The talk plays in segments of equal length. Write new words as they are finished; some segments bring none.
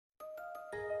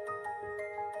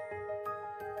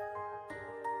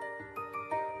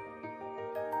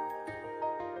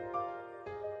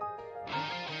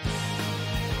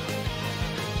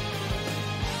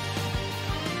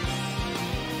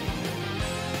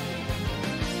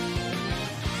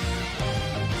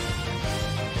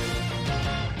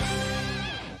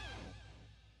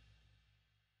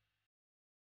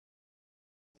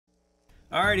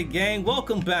Alrighty, gang,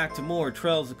 welcome back to more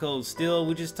Trails of Cold Steel.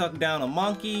 We just took down a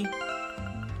monkey.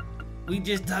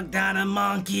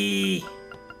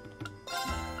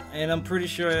 And I'm pretty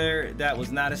sure that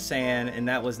was not a Sand, and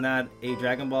that was not a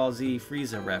Dragon Ball Z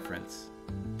Frieza reference.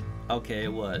 Okay,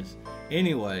 it was.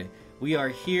 Anyway, we are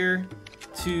here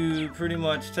to pretty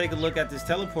much take a look at this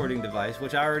teleporting device,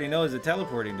 which I already know is a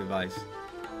teleporting device.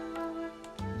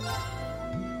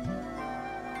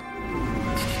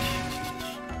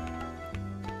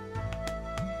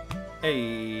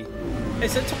 Hey,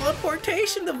 it's a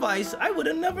teleportation device. I would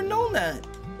have never known that.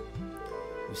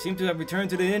 We seem to have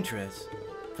returned to the entrance,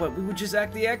 but we would just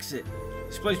act the exit.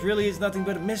 This place really is nothing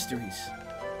but mysteries.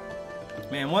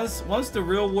 Man, once the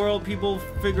real world people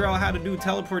figure out how to do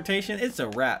teleportation, it's a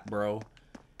wrap, bro.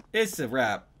 It's a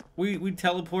wrap. We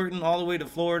teleporting all the way to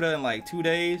Florida in like 2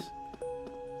 days.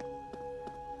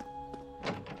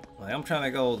 Like, I'm trying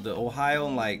to go to Ohio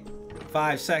in like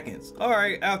 5 seconds. All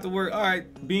right, after work. All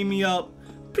right, beam me up.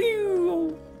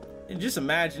 Pew! And just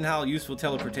imagine how useful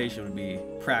teleportation would be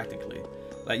practically.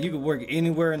 Like, you could work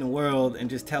anywhere in the world and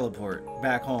just teleport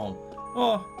back home.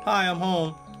 Oh, hi, I'm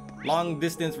home. Long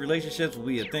distance relationships will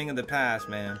be a thing of the past,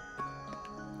 man.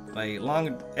 Like,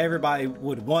 everybody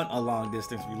would want a long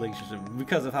distance relationship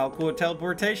because of how cool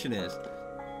teleportation is.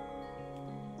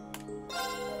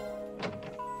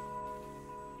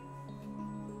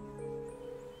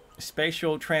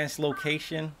 Spatial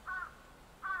translocation.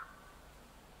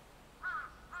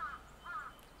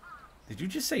 Did you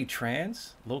just say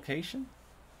translocation?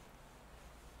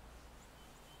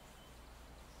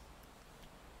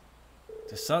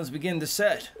 The sun's beginning to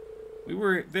set. We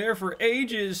were there for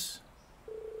ages.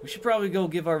 We should probably go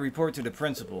give our report to the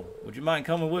principal. Would you mind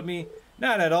coming with me?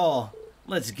 Not at all.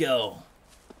 Let's go.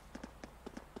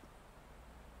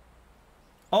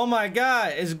 Oh my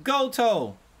god, it's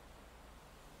Goto.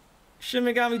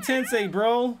 Shimigami Tensei,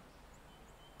 bro.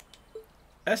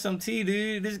 SMT,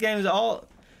 dude. This game is all...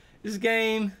 This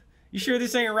game... You sure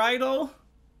this ain't Raido?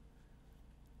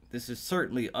 This is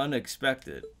certainly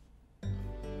unexpected.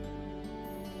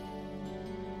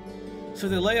 So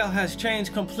the layout has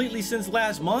changed completely since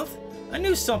last month? I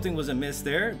knew something was amiss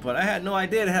there, but I had no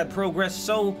idea it had progressed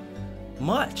so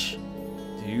much.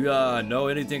 Do you know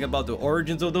anything about the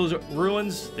origins of those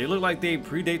ruins? They look like they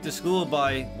predate the school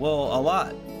by, well, a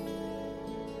lot.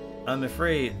 I'm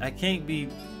afraid I can't be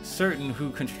certain who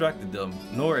constructed them,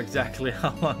 nor exactly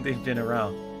how long they've been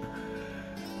around.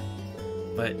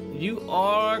 But you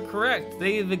are correct.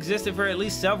 They've existed for at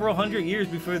least several hundred years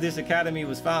before this academy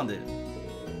was founded.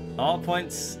 All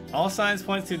signs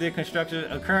point to their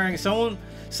construction occurring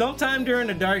sometime during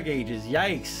the Dark Ages.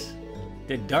 Yikes.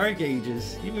 The Dark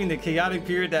Ages? You mean the chaotic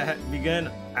period that had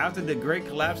begun after the Great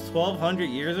Collapse 1200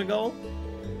 years ago?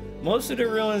 Most of the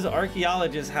ruins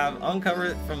archaeologists have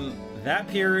uncovered from that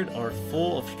period are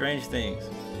full of strange things.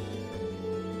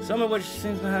 Some of which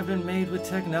seems to have been made with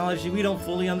technology we don't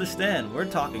fully understand. We're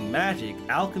talking magic,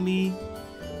 alchemy.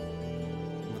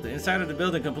 With the inside of the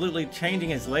building completely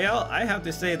changing its layout, I have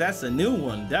to say that's a new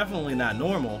one. Definitely not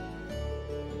normal.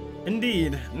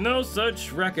 Indeed, no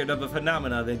such record of a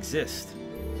phenomenon exists.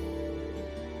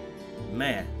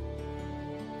 Man.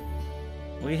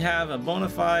 We have a bona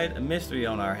fide mystery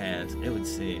on our hands, it would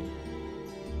seem.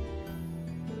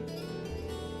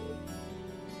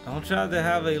 I'll try to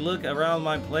have a look around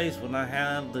my place when I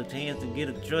have the chance to get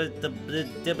a choice.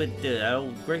 I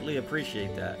will greatly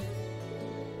appreciate that.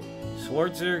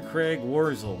 Schwarzer Craig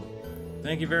Wurzel.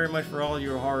 Thank you very much for all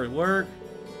your hard work.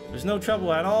 There's no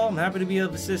trouble at all. I'm happy to be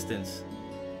of assistance.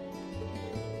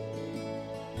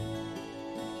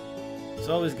 It's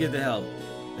always good to help.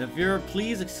 If you're,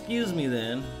 please excuse me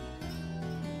then.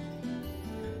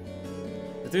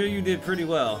 The three of you did pretty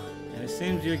well, and it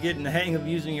seems you're getting the hang of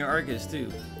using your Arcus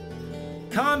too.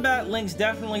 Combat links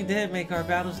definitely did make our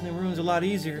battles in the ruins a lot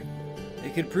easier. They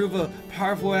could prove a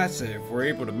powerful asset if we're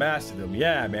able to master them.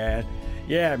 Yeah, man.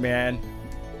 Yeah, man.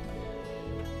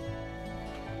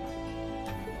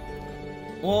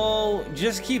 Well,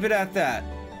 just keep it at that.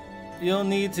 You'll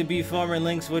need to be forming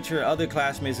links with your other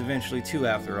classmates eventually too,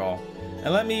 after all.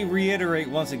 And let me reiterate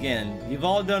once again, you've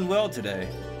all done well today.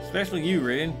 Especially you,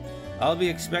 Raiden. I'll be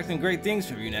expecting great things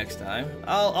from you next time.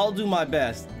 I'll do my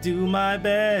best. Do my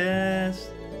best.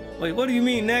 Wait, what do you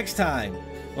mean next time?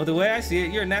 Well, the way I see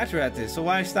it, you're natural at this, so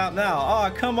why stop now?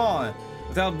 Oh, come on.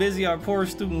 With how busy our poor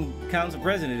student council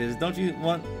president is, don't you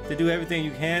want to do everything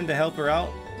you can to help her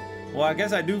out? Well, I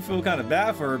guess I do feel kind of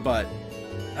bad for her, but...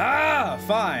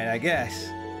 fine, I guess.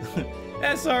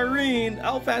 That's Irene.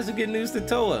 I'll pass the good news to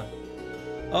Toa.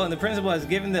 Oh, and the principal has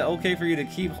given the okay for you to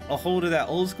keep a hold of that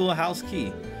old school house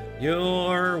key.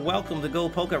 You're welcome to go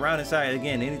poke around inside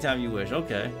again anytime you wish.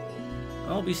 Okay.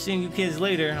 I'll be seeing you kids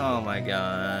later. Oh my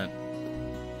god.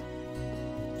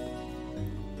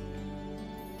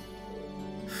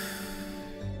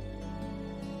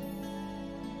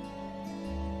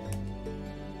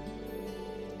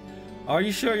 Are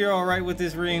you sure you're alright with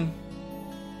this, Reem?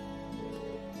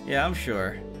 Yeah, I'm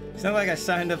sure. It's not like I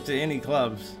signed up to any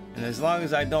clubs, and as long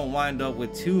as I don't wind up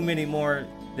with too many more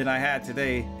than I had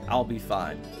today, I'll be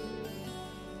fine.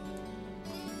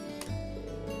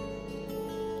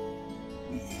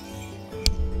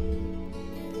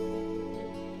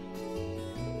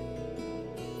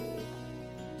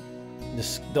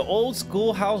 The old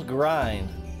schoolhouse grind.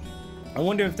 I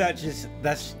wonder if that's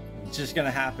just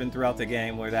gonna happen throughout the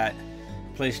game where that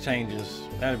place changes.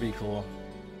 That'd be cool.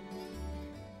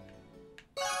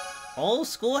 Old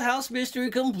schoolhouse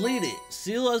mystery completed.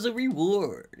 Seal as a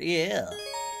reward. Yeah.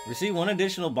 Receive 1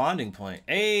 additional bonding point.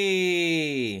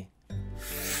 Hey.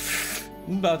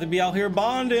 I'm about to be out here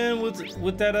bonding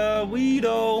with that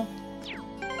weedo.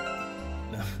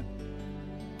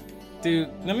 Dude,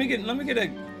 let me get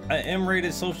an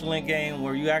M-rated social link game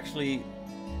where you actually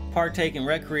partake in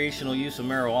recreational use of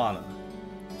marijuana.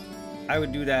 I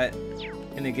would do that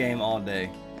in the game all day.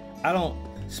 I don't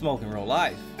smoke in real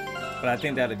life, but I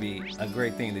think that'd be a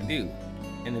great thing to do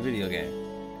in the video game.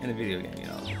 In the video game, you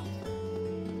know.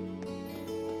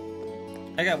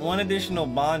 I got 1 additional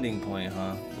bonding point,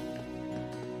 huh?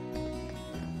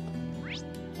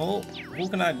 Oh, who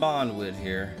can I bond with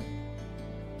here?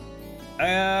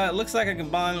 Looks like I can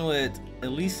bond with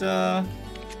Elisa.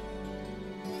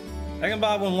 I can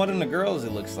bond with one of the girls,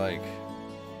 it looks like.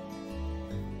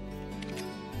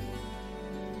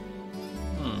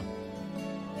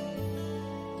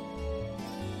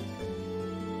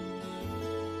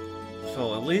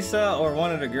 So Elisa or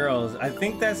one of the girls. I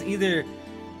think that's either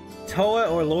Toa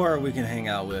or Laura we can hang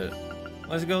out with.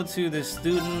 Let's go to the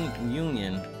student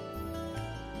union.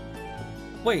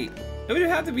 Wait, it would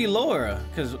have to be Laura,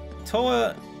 because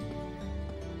Toa,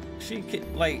 she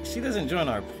doesn't join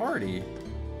our party.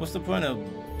 What's the point of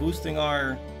boosting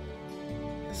our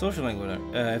social link with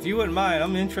her? If you wouldn't mind,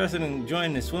 I'm interested in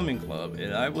joining the swimming club,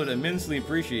 and I would immensely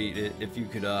appreciate it if you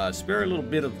could spare a little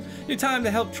bit of your time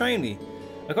to help train me.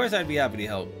 Of course, I'd be happy to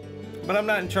help, but I'm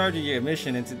not in charge of your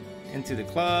admission into the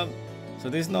club, so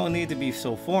there's no need to be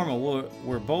so formal.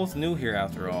 We're both new here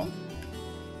after all.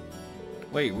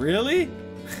 Wait, really?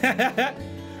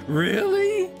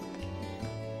 Really?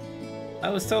 I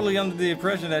was totally under the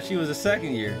impression that she was a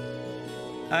second year.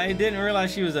 I didn't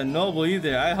realize she was a noble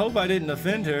either. I hope I didn't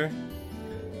offend her.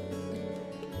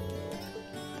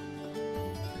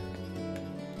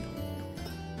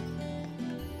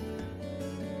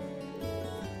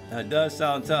 That does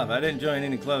sound tough. I didn't join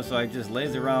any club, so I just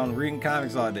lazed around reading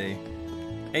comics all day.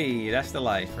 Hey, that's the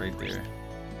life right there.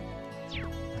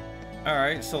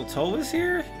 Alright, so Toa's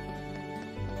here?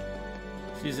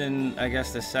 She's in, I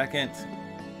guess, the second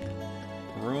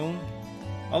room.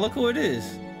 Oh, look who it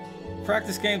is.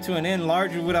 Practice came to an end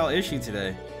largely without issue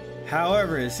today.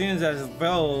 However, it seems as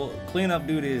though cleanup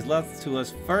duty is left to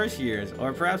us first years,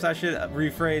 or perhaps I should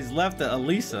rephrase, left to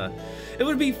Elisa. It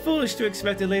would be foolish to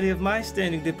expect a lady of my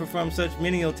standing to perform such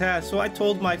menial tasks, so I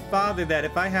told my father that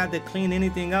if I had to clean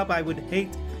anything up, I would hate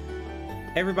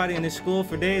everybody in this school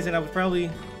for days, and I would probably,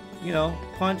 you know,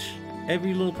 punch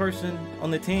every little person on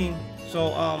the team.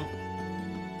 So,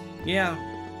 yeah.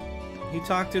 He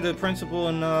talked to the principal,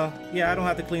 and yeah, I don't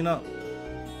have to clean up.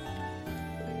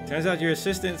 Turns out your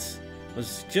assistance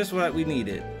was just what we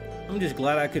needed. I'm just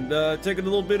glad I could take a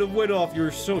little bit of weight off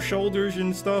your shoulders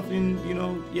and stuff, and you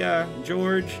know, yeah,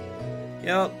 George.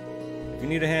 Yep. If you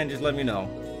need a hand, just let me know.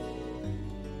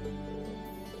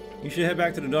 You should head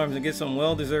back to the dorms and get some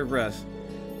well-deserved rest.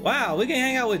 Wow, we can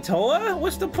hang out with Toa?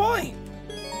 What's the point?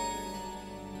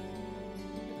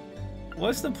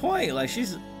 What's the point? Like,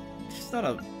 she's not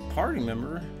a party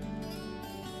member.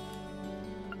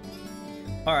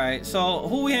 Alright, so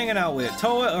who we hanging out with?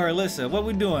 Toa or Alyssa? What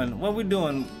we doing? What we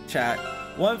doing, chat?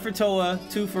 1 for Toa,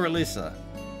 2 for Alyssa.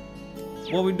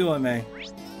 What we doing, man?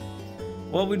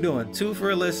 What we doing? 2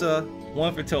 for Alyssa,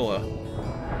 1 for Toa.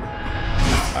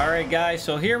 Alright, guys,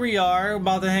 so here we are,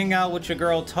 about to hang out with your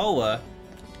girl Toa.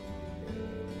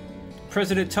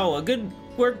 President Toa, good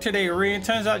work today, Rhea.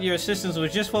 Turns out your assistance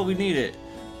was just what we needed.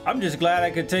 I'm just glad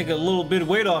I could take a little bit of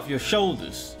weight off your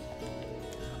shoulders.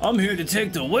 I'm here to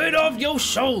take the weight off your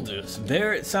shoulders,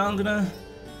 Barrett Sandra.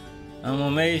 I'm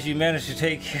amazed you managed to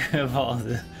take care of all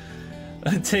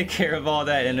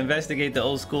that and investigate the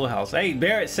old schoolhouse. Hey,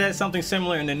 Barrett said something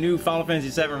similar in the new Final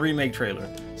Fantasy VII Remake trailer.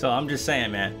 So I'm just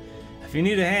saying, man, if you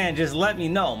need a hand, just let me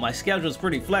know. My schedule's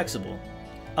pretty flexible.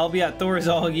 I'll be at Thor's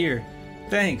all year.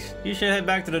 Thanks. You should head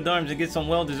back to the dorms and get some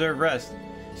well-deserved rest.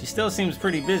 She still seems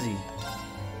pretty busy.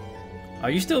 Are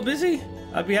you still busy?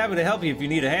 I'd be happy to help you if you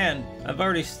need a hand. I've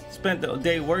already spent the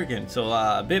day working, so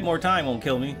a bit more time won't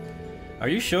kill me. Are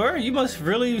you sure? You must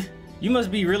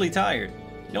be really tired.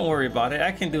 Don't worry about it.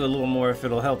 I can do a little more if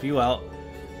it'll help you out.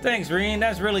 Thanks, Reen.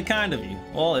 That's really kind of you.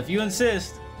 Well, if you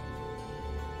insist.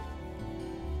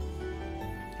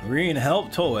 Reen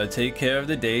helped Toa take care of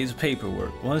the day's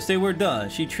paperwork. Once they were done,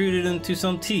 she treated him to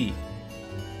some tea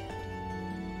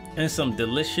and some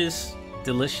delicious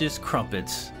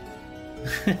crumpets.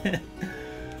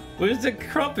 Where's the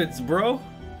crumpets, bro?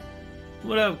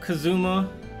 What up, Kazuma?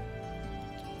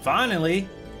 Finally,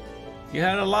 you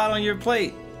had a lot on your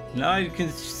plate. Now you can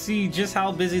see just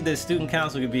how busy the student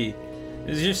council could be.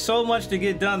 There's just so much to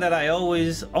get done that I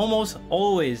almost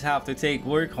always have to take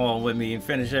work home with me and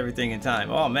finish everything in time.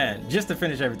 Oh man, just to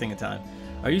finish everything in time.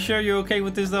 Are you sure you're okay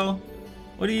with this though?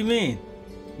 What do you mean?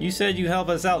 You said you help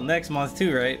us out next month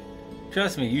too, right?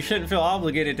 Trust me, you shouldn't feel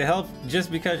obligated to help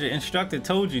just because your instructor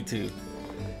told you to.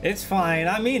 It's fine,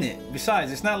 I mean it.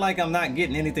 Besides, it's not like I'm not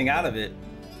getting anything out of it.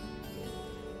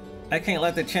 I can't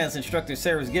let the chance instructor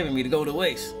Sarah's giving me to go to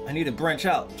waste. I need to branch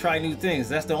out, try new things.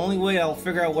 That's the only way I'll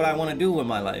figure out what I want to do with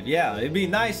my life. Yeah, it'd be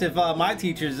nice if my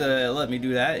teachers let me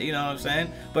do that, you know what I'm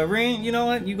saying? But Reen, you know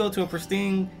what? You go to a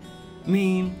pristine,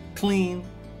 mean, clean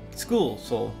school,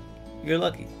 so you're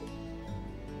lucky.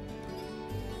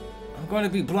 I'm going to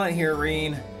be blunt here,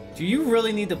 Reen. Do you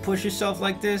really need to push yourself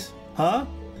like this? Huh?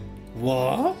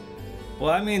 What?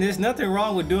 Well, I mean, there's nothing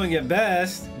wrong with doing your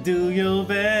best. Do your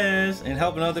best and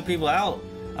helping other people out.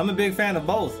 I'm a big fan of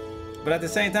both. But at the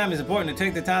same time, it's important to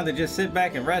take the time to just sit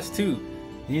back and rest too.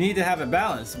 You need to have a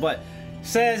balance. But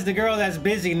says the girl that's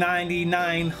busy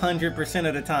 9900%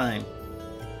 of the time.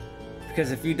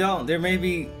 Because if you don't, there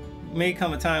may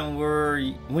come a time where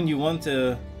when you want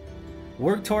to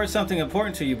work towards something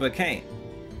important to you but can't.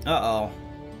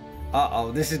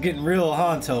 Uh-oh, this is getting real,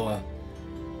 huh, Toa?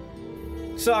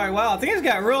 Sorry, wow, things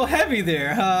got real heavy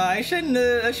there. I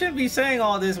shouldn't be saying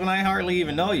all this when I hardly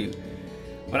even know you.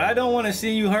 But I don't want to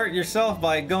see you hurt yourself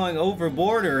by going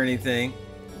overboard or anything,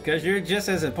 because you're just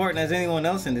as important as anyone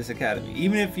else in this academy,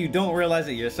 even if you don't realize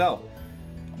it yourself.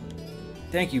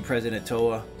 Thank you, President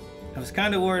Toa. I was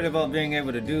kind of worried about being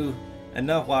able to do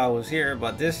enough while I was here,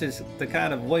 but this is the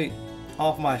kind of weight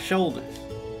off my shoulders.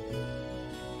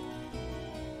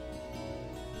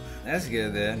 That's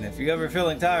good then. If you're ever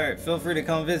feeling tired, feel free to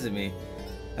come visit me.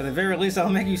 At the very least, I'll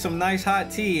make you some nice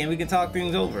hot tea and we can talk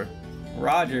things over.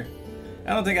 Roger.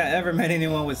 I don't think I ever met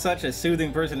anyone with such a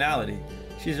soothing personality.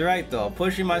 She's right though.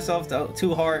 Pushing myself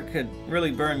too hard could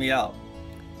really burn me out.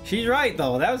 She's right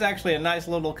though. That was actually a nice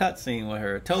little cutscene with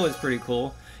her. Toa's pretty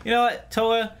cool. You know what,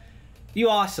 Toa? You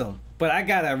awesome. But I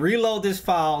gotta reload this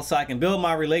file so I can build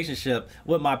my relationship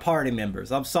with my party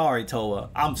members. I'm sorry, Toa.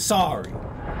 I'm sorry.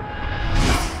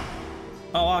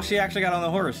 Oh wow, she actually got on the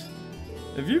horse.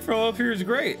 The view from up here is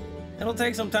great. It'll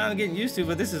take some time getting used to,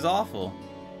 but this is awful.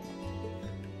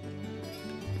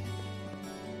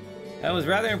 That was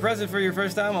rather impressive for your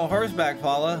first time on horseback,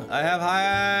 Paula. I have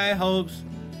high hopes.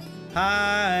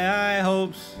 High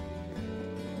hopes.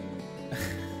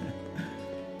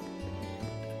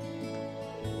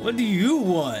 What do you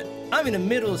want? I'm in the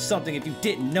middle of something if you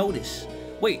didn't notice.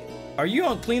 Wait, are you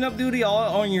on cleanup duty all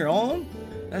on your own?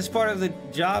 That's part of the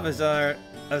job as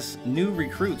us new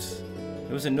recruits.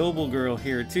 There was a noble girl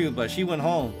here too, but she went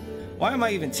home. Why am I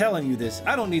even telling you this?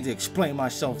 I don't need to explain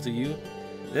myself to you.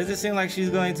 Does it seem like she's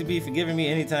going to be forgiving me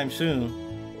anytime soon?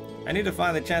 I need to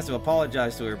find the chance to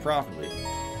apologize to her properly.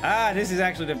 This is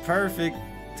actually the perfect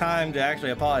time to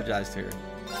actually apologize to her.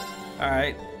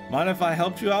 Alright, mind if I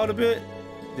helped you out a bit?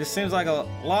 This seems like a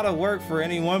lot of work for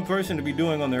any one person to be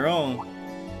doing on their own.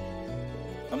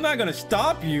 I'm not gonna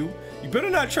stop you. You better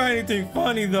not try anything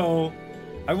funny though.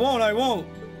 I won't.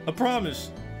 I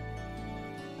promise.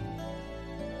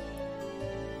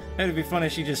 It'd be funny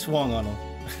if she just swung on him.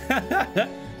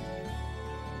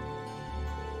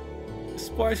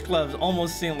 Sports clubs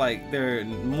almost seem like they're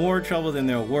more trouble than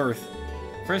they're worth.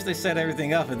 First they set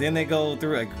everything up and then they go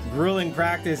through a grueling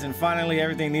practice and finally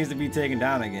everything needs to be taken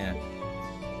down again.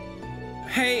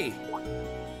 Hey!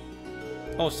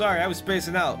 Oh, sorry, I was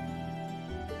spacing out.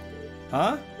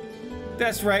 Huh?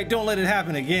 That's right, don't let it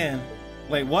happen again.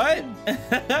 Wait, what?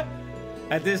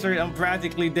 At this rate, I'm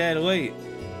practically dead weight.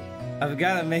 I've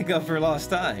got to make up for lost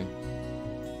time.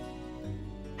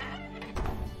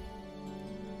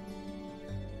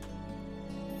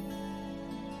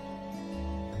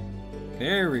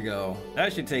 There we go.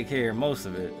 That should take care of most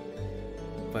of it.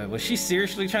 But was she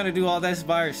seriously trying to do all this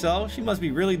by herself? She must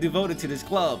be really devoted to this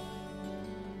club.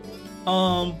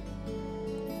 Oh,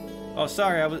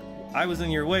 sorry, I was in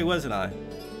your way, wasn't I?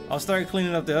 I'll start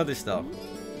cleaning up the other stuff.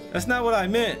 That's not what I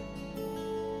meant.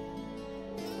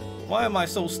 Why am I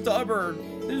so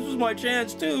stubborn? This was my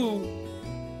chance too.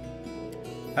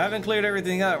 Having cleared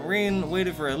everything up, Reen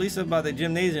waited for Elisa by the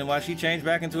gymnasium while she changed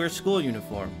back into her school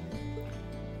uniform.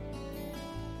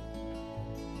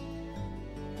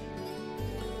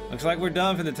 Looks like we're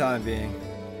done for the time being.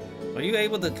 Are you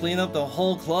able to clean up the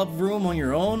whole club room on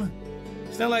your own?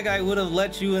 It's not like I would have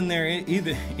let you in there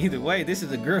either way. This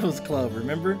is a girls' club,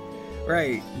 remember?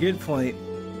 Right, good point.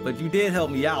 But you did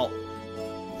help me out.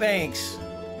 Thanks.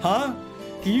 Huh?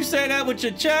 Can you say that with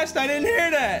your chest? I didn't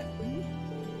hear that.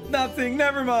 Nothing,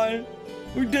 never mind.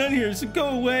 We're done here, so go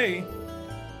away.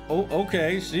 Oh,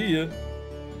 okay, see ya.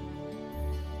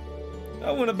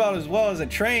 That went about as well as a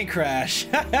train crash.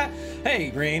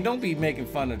 Hey, Green, don't be making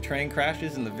fun of train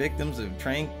crashes and the victims of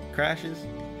train crashes.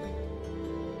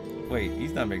 Wait,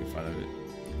 he's not making fun of it.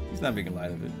 He's not making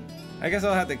light of it. I guess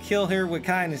I'll have to kill her with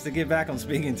kindness to get back on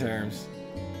speaking terms.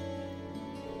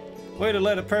 Way to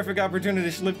let a perfect opportunity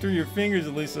slip through your fingers,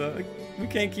 Elisa. We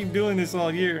can't keep doing this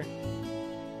all year.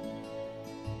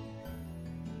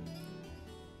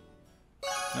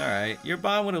 Alright, your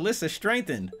bond with Alyssa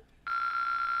strengthened.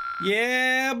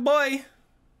 Yeah, boy!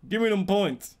 Give me them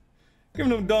points. Give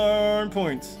me them darn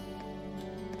points.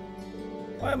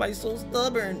 Why am I so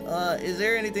stubborn? Is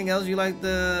there anything else you'd like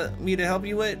me to help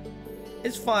you with?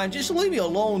 It's fine, just leave me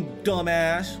alone,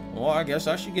 dumbass. Well, I guess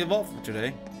I should give up for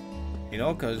today. You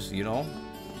know, cause, you know,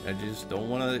 I just don't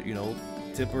wanna, you know,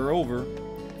 tip her over.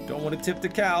 Don't wanna tip the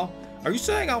cow. Are you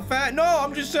saying I'm fat? No,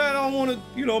 I'm just saying I don't want to,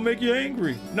 you know, make you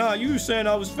angry. Nah, you were saying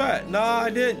I was fat. Nah, I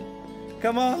didn't.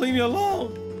 Come on, leave me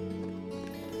alone.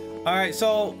 All right,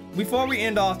 so before we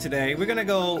end off today, we're gonna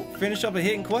go finish up a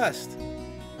hidden quest.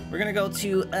 We're gonna go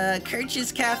to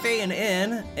Kirch's Cafe and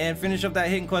Inn and finish up that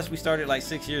hidden quest we started like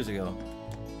 6 years ago.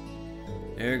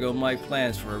 There go my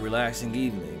plans for a relaxing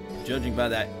evening. Judging by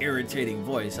that irritating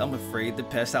voice, I'm afraid the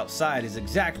pest outside is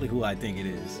exactly who I think it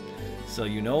is. So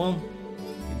you know him?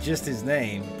 Just his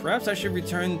name. Perhaps I should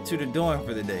return to the dorm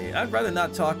for the day. I'd rather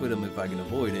not talk with him if I can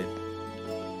avoid it.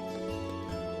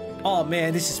 Oh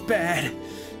man, this is bad.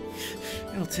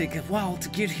 It'll take a while to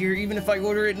get here, even if I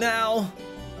order it now.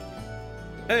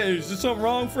 Hey, is there something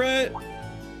wrong, Fred?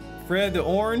 Fred the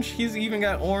orange? He's even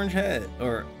got orange head,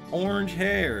 or orange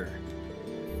hair.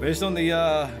 Based on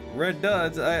the red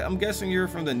duds, I'm guessing you're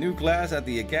from the new class at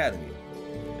the academy.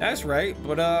 That's right,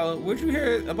 but what'd you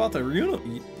hear about the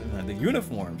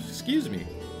uniforms? Excuse me.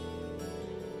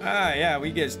 Yeah,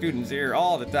 we get students here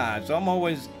all the time, so I'm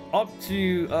always up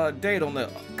to date on the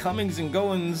comings and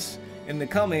goings and the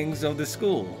comings of the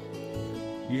school.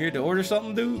 You here to order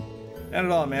something, dude? Not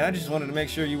at all, man. I just wanted to make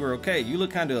sure you were okay. You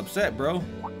look kind of upset, bro.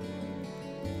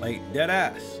 Like, dead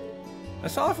ass.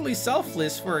 That's awfully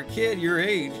selfless for a kid your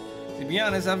age. To be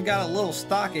honest, I've got a little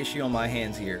stock issue on my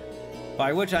hands here.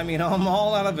 By which I mean I'm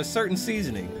all out of a certain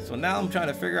seasoning. So now I'm trying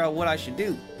to figure out what I should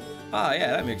do. Ah,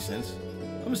 yeah, that makes sense.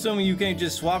 I'm assuming you can't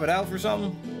just swap it out for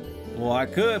something? Well, I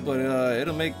could, but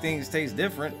it'll make things taste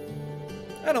different.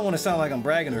 I don't want to sound like I'm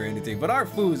bragging or anything, but our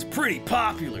food's pretty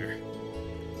popular.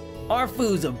 Our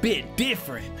food's a bit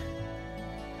different.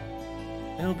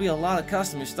 There'll be a lot of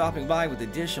customers stopping by with a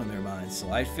dish on their minds,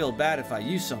 so I'd feel bad if I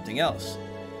used something else.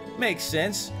 Makes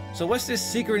sense. So what's this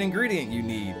secret ingredient you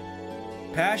need?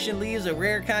 Passion leaves, a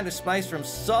rare kind of spice from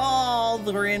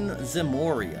Southern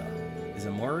Zamoria.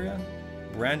 Zamoria?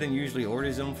 Brandon usually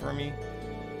orders them for me.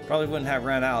 Probably wouldn't have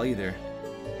ran out either.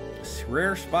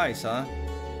 Rare spice, huh?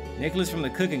 Nicholas from the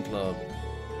cooking club.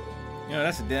 You know,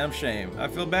 that's a damn shame. I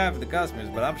feel bad for the customers,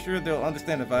 but I'm sure they'll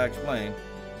understand if I explain.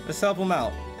 Let's help them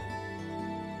out.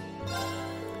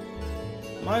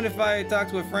 Mind if I talk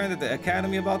to a friend at the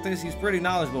academy about this? He's pretty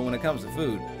knowledgeable when it comes to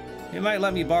food. He might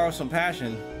let me borrow some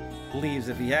passion leaves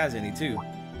if he has any too.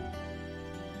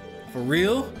 For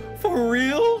real? For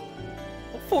real?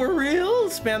 For real?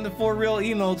 Spam the for real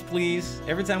emotes, please.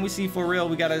 Every time we see for real,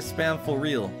 we gotta spam for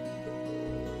real.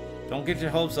 Don't get your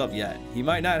hopes up yet. He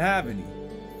might not have any.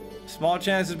 Small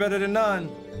chance is better than none.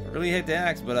 I really hate to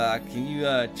ask, but can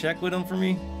you check with him for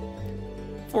me?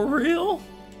 For real?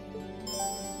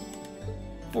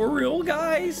 For real,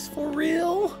 guys? For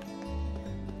real?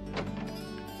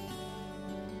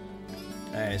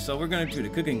 Alright, so we're gonna do the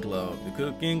cooking club. The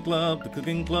cooking club, the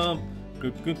cooking club.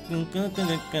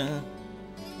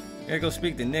 Gotta go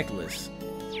speak to Nicholas.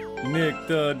 Nick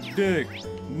the Dick.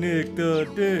 Nick the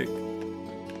Dick.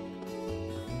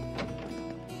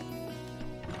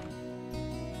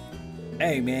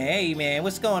 Hey man,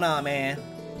 what's going on, man?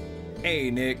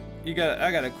 Hey Nick,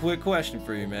 I got a quick question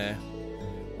for you, man.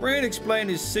 Rain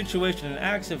explained his situation and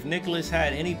asked if Nicholas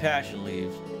had any passion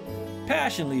leaves.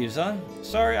 Passion leaves, huh?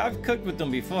 Sorry, I've cooked with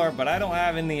them before, but I don't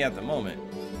have any at the moment.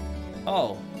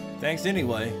 Oh, thanks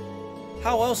anyway.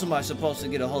 How else am I supposed to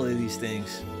get a hold of these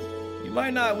things? You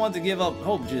might not want to give up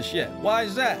hope just yet. Why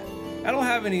is that? I don't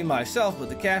have any myself, but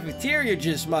the cafeteria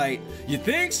just might. You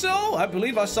think so? I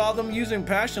believe I saw them using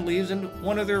passion leaves in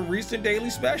one of their recent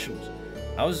daily specials.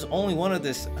 It was only one of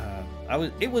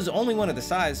the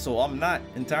size, so I'm not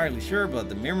entirely sure, but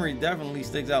the memory definitely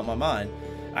sticks out in my mind.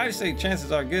 I'd say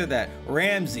chances are good that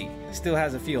Ramsey still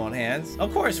has a few on hands.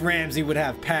 Of course Ramsey would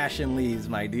have passion leaves,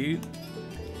 my dude.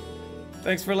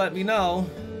 Thanks for letting me know.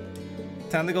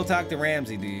 Time to go talk to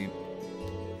Ramsey, dude.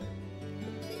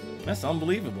 That's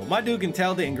unbelievable. My dude can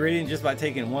tell the ingredient just by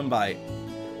taking one bite.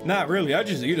 Not really, I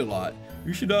just eat a lot.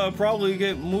 You should probably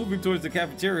get moving towards the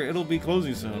cafeteria. It'll be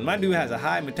closing soon. My dude has a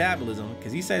high metabolism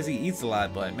because he says he eats a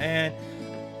lot, but man,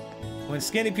 when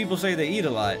skinny people say they eat a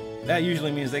lot, that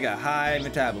usually means they got high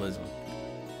metabolism.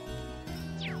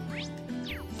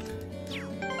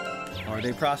 Or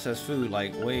they process food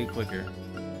like way quicker.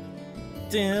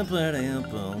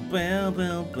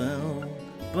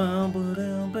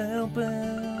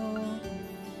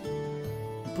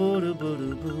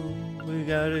 We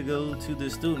gotta go to the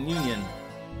student union.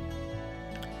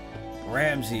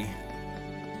 Ramsey.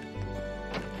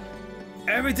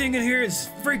 Everything in here is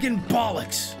freaking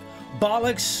bollocks.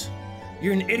 Bollocks?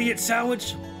 You're an idiot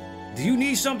sandwich? Do you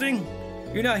need something?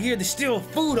 You're not here to steal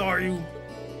food, are you?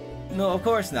 No, of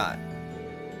course not.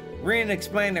 Rin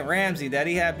explained to Ramsey that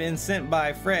he had been sent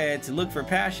by Fred to look for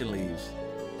passion leaves.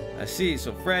 I see,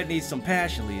 so Fred needs some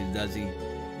passion leaves, does he?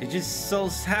 It just so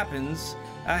happens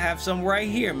I have some right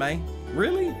here, man.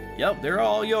 Really? Yep, they're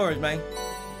all yours, man.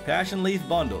 Passion leaf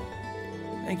bundle.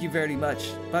 Thank you very much.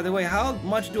 By the way, how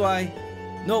much do I...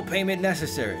 No payment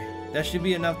necessary. That should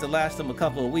be enough to last him a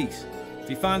couple of weeks. If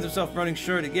he finds himself running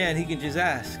short again, he can just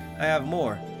ask. I have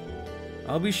more.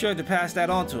 I'll be sure to pass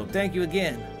that on to him. Thank you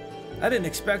again. I didn't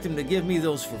expect him to give me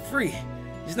those for free.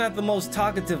 He's not the most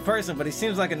talkative person, but he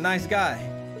seems like a nice guy.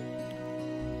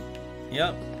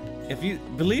 Yep. If you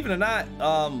believe it or not,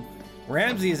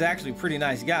 Ramsey is actually a pretty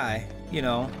nice guy, you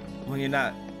know, when you're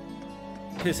not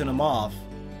pissing him off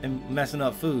and messing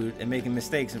up food and making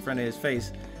mistakes in front of his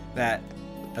face that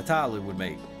a toddler would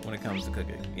make when it comes to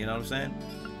cooking. You know what I'm saying?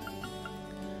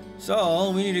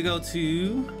 So we need to go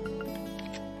to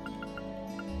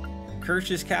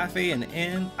Kirsch's Cafe and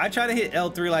Inn. I try to hit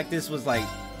L3 like this was like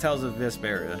Tales of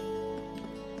Vesperia.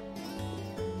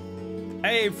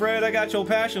 Hey Fred, I got your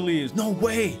passion leaves. No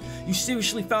way! You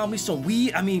seriously found me some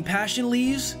passion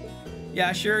leaves? Yeah,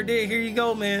 I sure did. Here you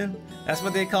go, man. That's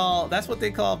what they call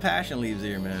passion leaves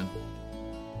here, man.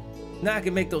 Now I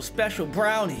can make those special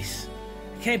brownies.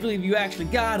 I can't believe you actually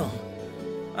got them.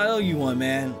 I owe you one,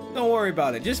 man. Don't worry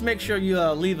about it. Just make sure you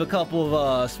leave a couple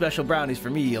of special brownies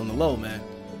for me on the low, man.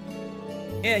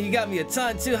 Yeah, you got me a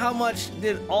ton too. How much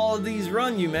did all of these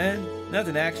run you, man?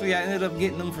 Nothing, actually. I ended up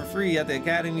getting them for free at the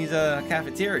Academy's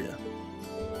cafeteria.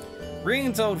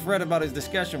 Ring told Fred about his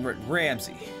discussion with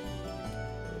Ramsey.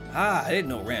 I didn't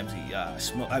know Ramsey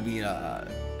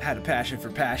had a passion for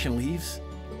passion leaves.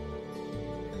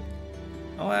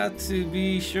 I'll have to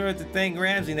be sure to thank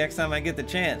Ramsey next time I get the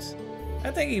chance.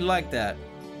 I think he'd like that.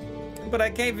 But I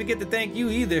can't forget to thank you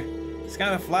either. It's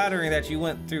kind of flattering that you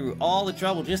went through all the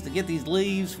trouble just to get these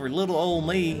leaves for little old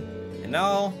me. And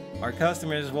now our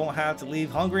customers won't have to leave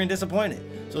hungry and disappointed.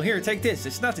 So here, take this.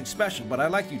 It's nothing special, but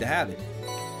I'd like you to have it.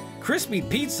 Crispy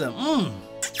pizza.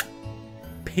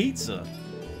 Pizza.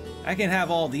 I can have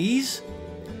all these?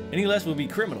 Any less would be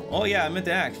criminal. Oh yeah, I meant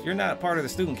to ask. You're not part of the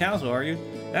student council, are you?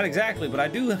 Not exactly, but I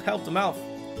do help them out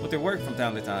with their work from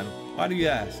time to time. Why do you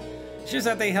ask? It's just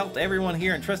that they helped everyone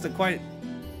here and trusted quite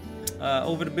a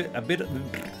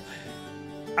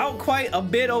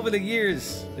bit over the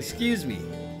years. Excuse me.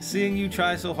 Seeing you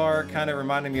try so hard kind of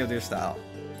reminded me of their style.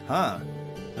 Huh.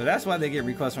 So that's why they get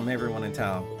requests from everyone in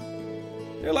town.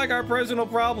 They're like our personal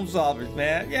problem solvers,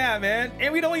 man. Yeah, man.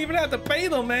 And we don't even have to pay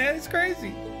them, man. It's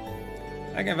crazy.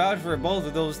 I can vouch for both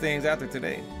of those things after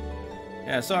today.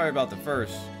 Yeah, sorry about the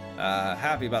first.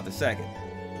 Happy about the second.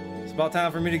 It's about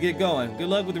time for me to get going. Good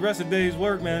luck with the rest of the day's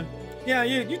work, man. Yeah,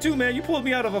 you too, man. You pulled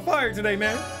me out of a fire today,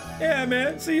 man. Yeah,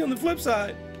 man. See you on the flip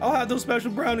side. I'll have those special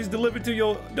brownies delivered to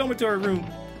your dormitory room.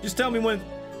 Just tell me when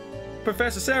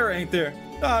Professor Sarah ain't there.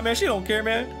 Nah, man, she don't care,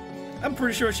 man. I'm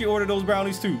pretty sure she ordered those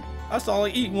brownies too. I saw her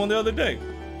eating one the other day.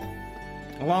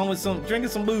 Along with drinking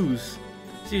some booze.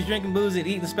 She's drinking booze and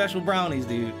eating special brownies,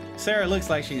 dude. Sarah looks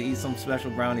like she'd eat some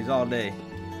special brownies all day.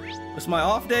 It's my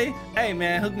off day? Hey,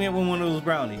 man, hook me up with one of those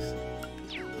brownies.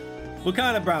 What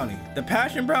kind of brownie? The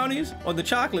passion brownies or the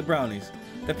chocolate brownies?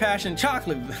 The passion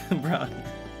chocolate brownies.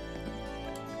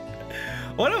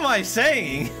 What am I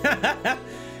saying?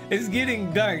 It's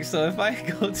getting dark, so if I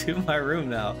go to my room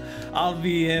now, I'll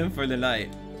be in for the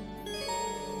night.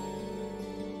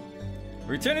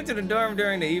 Returning to the dorm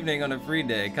during the evening on a free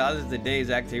day causes the day's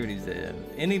activities to end.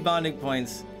 Any bonding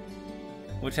points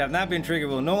which have not been triggered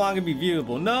will no longer be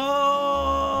viewable. No!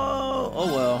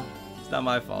 Oh well, it's not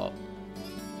my fault.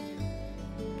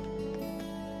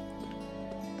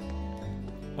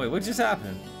 Wait, what just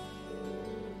happened?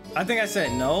 I think I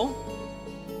said no.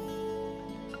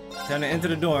 Time to enter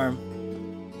the dorm.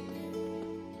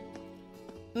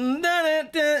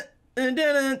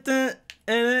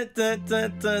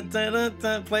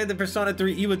 Play the Persona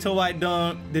 3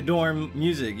 Iwatowai the dorm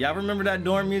music. Y'all remember that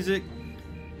dorm music?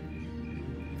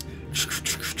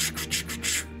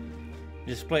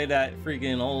 Just play that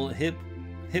freaking old hip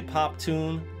hop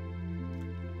tune.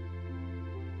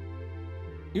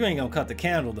 You ain't gonna cut the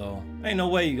candle though. Ain't no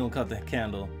way you gonna cut the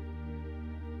candle.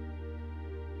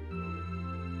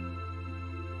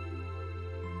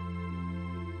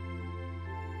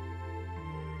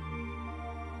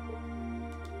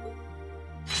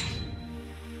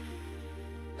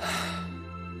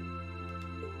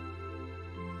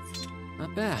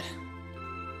 Not bad.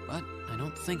 But I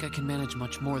don't think I can manage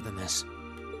much more than this.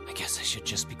 I guess I should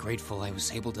just be grateful I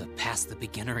was able to pass the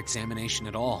beginner examination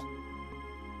at all.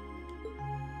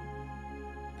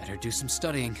 Better do some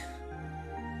studying.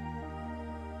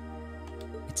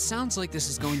 It sounds like this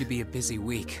is going to be a busy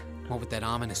week, what with that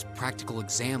ominous practical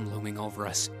exam looming over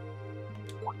us.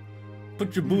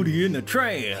 Put your booty in the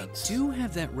trance. I do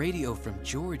have that radio from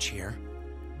George here.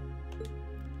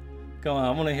 Come on,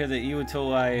 I want to hear the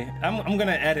Iwatowai. I'm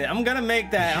gonna edit. I'm gonna make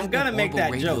that. I'm gonna make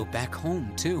that joke back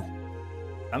home too.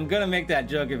 I'm gonna make that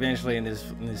joke eventually in this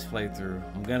playthrough.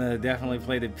 I'm gonna definitely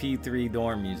play the P3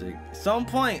 dorm music. At some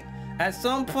point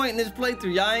in this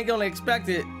playthrough, y'all ain't gonna expect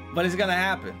it, but it's gonna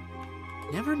happen.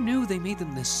 Never knew they made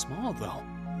them this small though.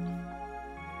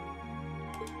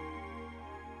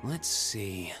 Let's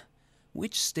see.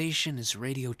 Which station is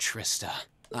Radio Trista?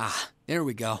 Ah, there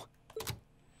we go.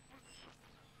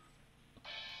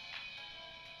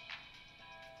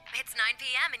 It's 9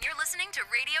 p.m. and you're listening to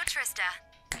Radio Trista.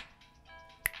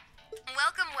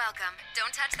 Welcome, welcome.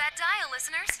 Don't touch that dial,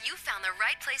 listeners. You found the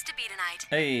right place to be tonight.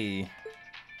 Hey.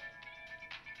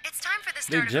 It's time for the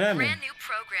start of a brand new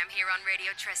program here on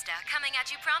Radio Trista, coming at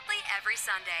you promptly every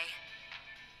Sunday.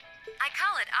 I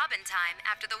call it Abend Time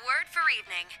after the word for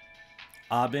evening.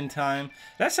 Abend Time?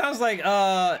 That sounds like,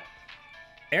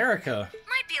 Erica.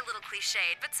 Might be a little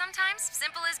cliched, but sometimes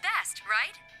simple is best,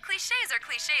 right? Cliches are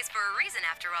cliches for a reason,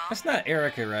 after all. That's not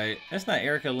Erica, right? That's not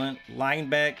Erica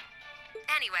Lineback.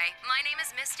 Anyway, my name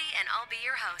is Misty, and I'll be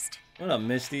your host. What up,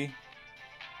 Misty?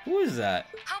 Who is that?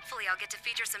 Hopefully I'll get to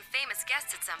feature some famous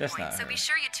guests at some That's point, not so her. be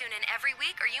sure you tune in every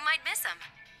week or you might miss them.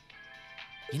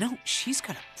 You know, she's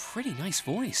got a pretty nice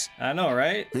voice. I know,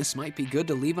 right? This might be good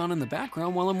to leave on in the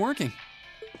background while I'm working.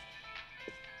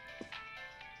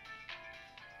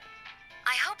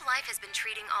 I hope life has been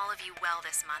treating all of you well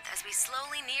this month as we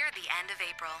slowly near the end of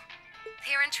April.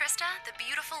 Here in Trista, the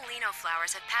beautiful Lino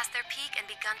flowers have passed their peak and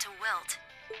begun to wilt.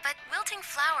 But wilting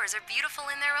flowers are beautiful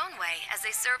in their own way, as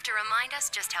they serve to remind us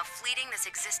just how fleeting this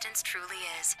existence truly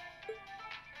is.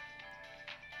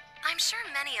 I'm sure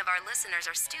many of our listeners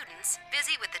are students,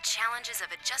 busy with the challenges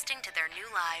of adjusting to their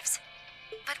new lives.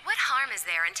 But what harm is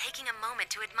there in taking a moment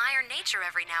to admire nature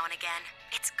every now and again?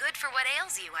 It's good for what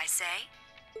ails you, I say.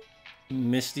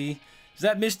 Misty. Is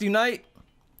that Misty Knight?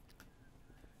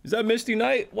 Is that Misty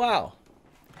Knight? Wow.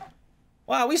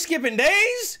 Wow, we skipping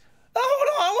days? Oh, hold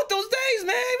on, I want those days,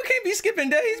 man. We can't be skipping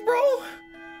days, bro.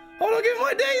 Hold on, give me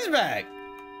my days back.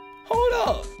 Hold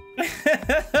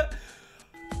up.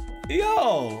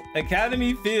 Yo,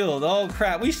 Academy Field. Oh,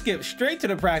 crap. We skipped straight to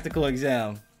the practical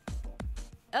exam.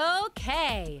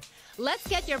 Okay, let's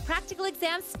get your practical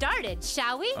exam started,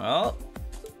 shall we? Oh.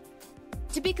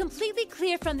 To be completely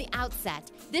clear from the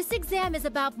outset, this exam is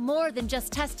about more than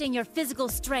just testing your physical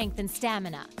strength and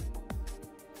stamina.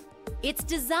 It's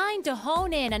designed to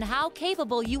hone in on how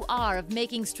capable you are of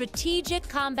making strategic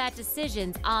combat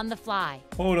decisions on the fly.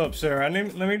 Hold up, sir.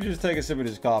 Let me just take a sip of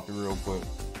this coffee real quick.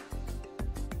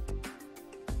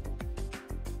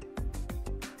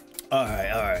 All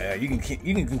right. You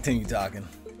can continue talking.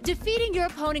 Defeating your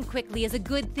opponent quickly is a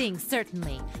good thing,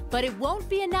 certainly, but it won't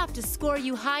be enough to score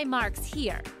you high marks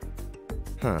here.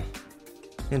 Huh.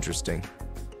 Interesting.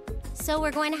 So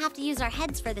we're going to have to use our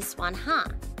heads for this one, huh?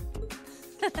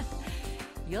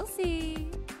 You'll see.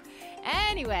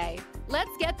 Anyway,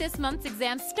 let's get this month's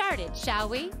exam started, shall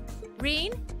we?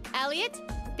 Reen, Elliot,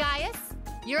 Gaius,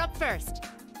 you're up first.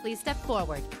 Please step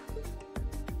forward.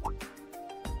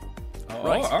 Oh,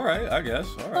 Right. all right, I guess.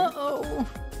 All right. Uh-oh.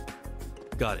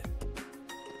 Got it.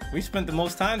 We spent the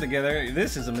most time together.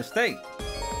 This is a mistake.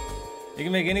 You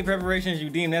can make any preparations you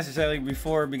deem necessary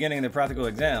before beginning the practical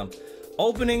exam.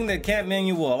 Opening the camp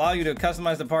menu will allow you to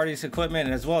customize the party's equipment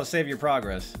as well as save your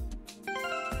progress.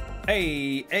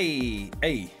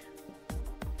 Hey.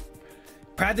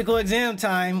 Practical exam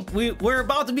time. We're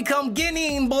about to become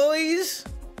Genin, boys.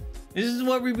 This is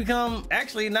what we become.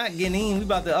 Actually, not Genin. We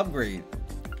about to upgrade.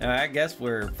 I guess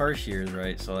we're first years,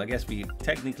 right? So I guess we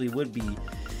technically would be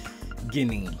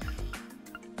Genin.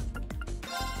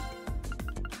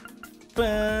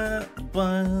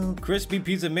 Crispy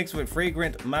pizza mixed with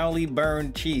fragrant, mildly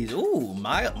burned cheese. Ooh,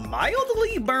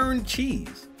 mildly burned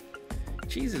cheese.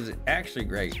 Cheese is actually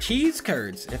great. Cheese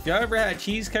curds. If y'all ever had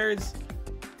cheese curds,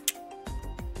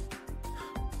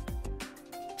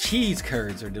 cheese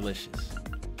curds are delicious.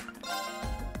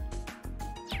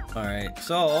 All right,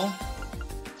 so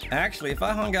actually, if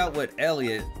I hung out with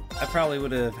Elliot, I probably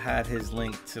would have had his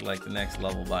link to like the next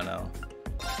level by now.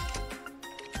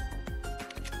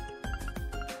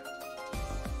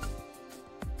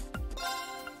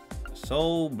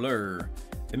 Soul Blur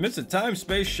emits a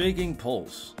time-space shaking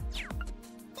pulse.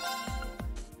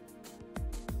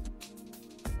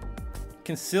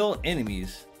 Conceal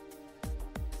enemies.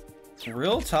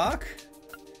 Real talk?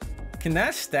 Can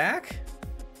that stack?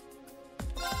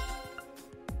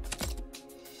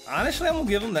 Honestly, I'm gonna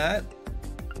give him that.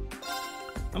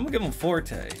 I'm gonna give him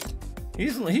Forte.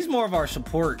 He's more of our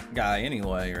support guy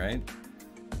anyway, right?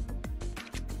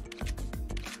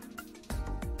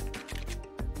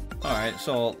 All right,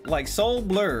 so like Soul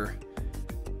Blur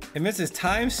emits this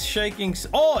time-shaking.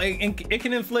 Oh, it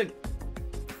can inflict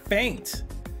faint.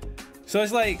 So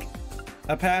it's like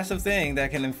a passive thing that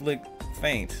can inflict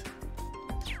faint.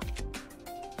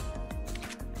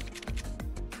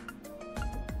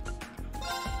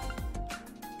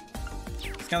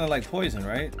 It's kind of like poison,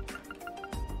 right?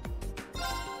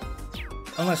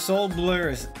 Unless Soul Blur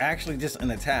is actually just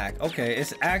an attack. Okay,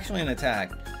 it's actually an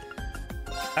attack.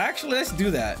 Actually, let's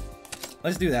do that.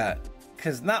 Let's do that.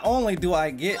 Because not only do I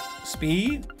get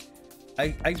speed,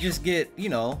 I just get, you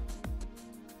know,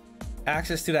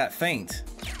 access to that feint.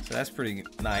 So that's pretty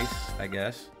nice, I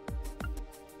guess.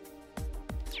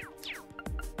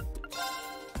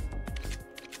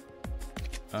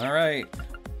 All right.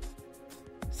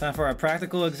 It's time for our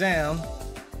practical exam.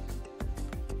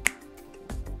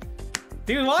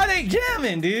 Dude, why are they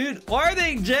jamming, dude? Why are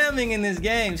they jamming in this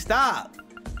game? Stop.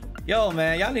 Yo,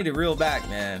 man, y'all need to reel back,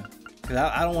 man. Because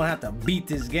I don't want to have to beat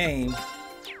this game.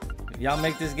 If y'all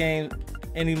make this game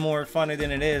any more funny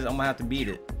than it is, I'm going to have to beat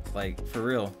it. Like, for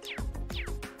real.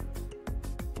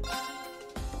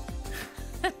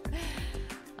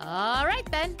 All right,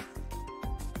 then.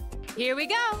 Here we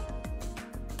go.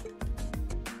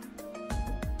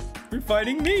 You're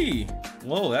fighting me.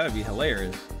 Whoa, that'd be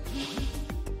hilarious.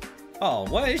 Oh,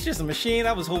 what? It's just a machine?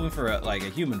 I was hoping for a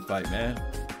human fight, man.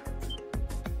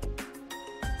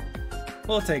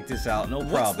 We'll take this out, no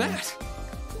problem. What's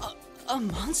that? A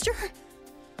monster?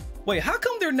 Wait, how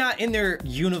come they're not in their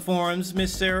uniforms,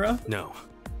 Miss Sarah? No,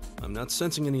 I'm not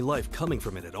sensing any life coming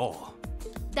from it at all.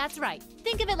 That's right.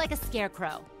 Think of it like a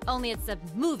scarecrow. Only it's a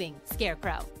moving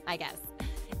scarecrow, I guess.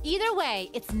 Either way,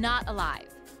 it's not alive.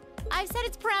 I've set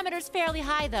its parameters fairly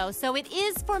high, though, so it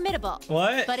is formidable.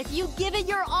 What? But if you give it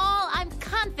your all, I'm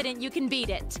confident you can beat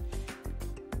it.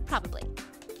 Probably.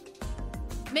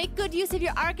 Make good use of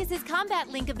your Arcus's combat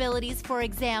link abilities, for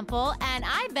example, and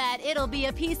I bet it'll be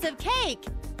a piece of cake.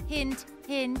 Hint,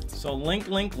 hint. So link.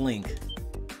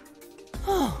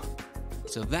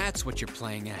 So that's what you're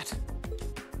playing at.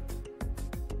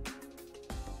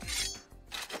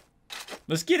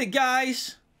 Let's get it,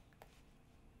 guys.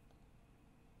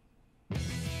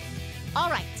 All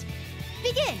right,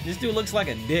 begin. This dude looks like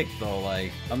a dick, though,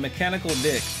 like a mechanical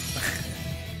dick.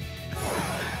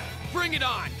 Bring it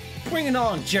on! Bring it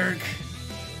on, jerk.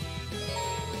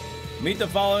 Meet the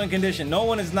following condition. No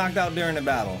one is knocked out during the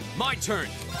battle. My turn.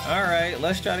 All right,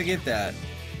 let's try to get that.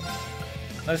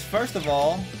 Let's first of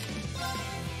all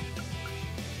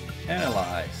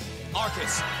analyze.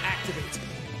 Arcus, activate.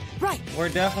 Right. We're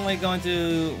definitely going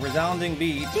to resounding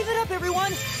beat. Give it up,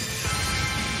 everyone.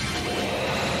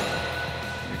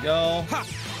 Here we go. Ha.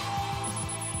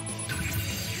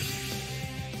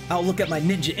 I'll look at my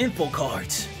ninja info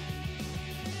cards.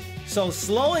 So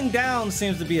slowing down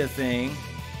seems to be a thing.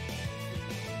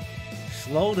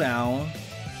 Slow down.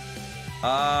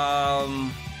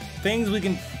 Things we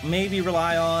can maybe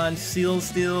rely on. Seal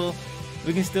steel.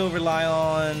 We can still rely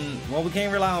on... Well, we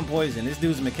can't rely on poison. This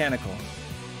dude's mechanical.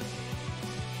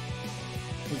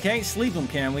 We can't sleep him,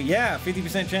 can we? Yeah,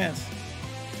 50% chance.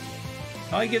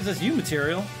 Oh, he gives us U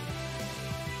material.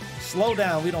 Slow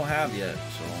down, we don't have yet,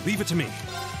 so... Leave it to me.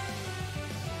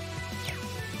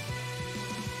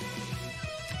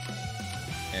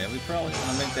 Yeah, we probably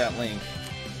want to make that link.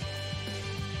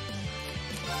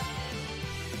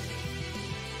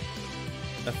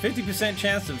 A 50%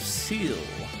 chance of seal.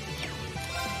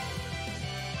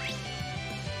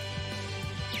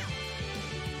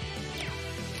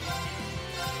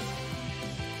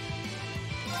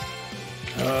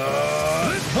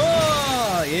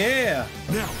 Oh, yeah.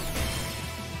 Now.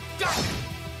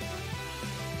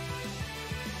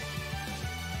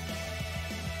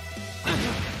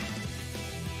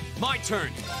 My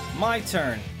turn. My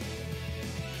turn.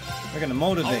 We're gonna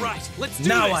motivate. All right, let's do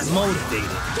now this. I'm motivated.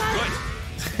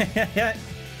 Good.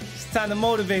 It's time to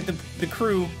motivate the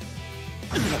crew.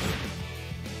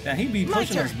 Now he be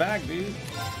pushing us back, dude.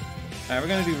 Alright, we're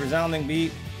gonna do resounding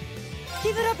beat.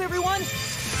 Keep it up, everyone.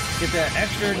 Get that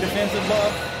extra defensive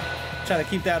buff. Try to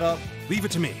keep that up. Leave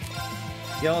it to me.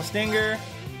 Yellow stinger.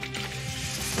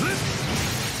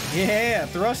 Yeah,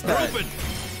 thrust that. Open.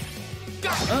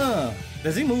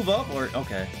 Does he move up or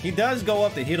okay? He does go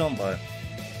up to hit him, but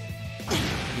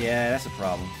yeah, that's a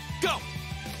problem. Go.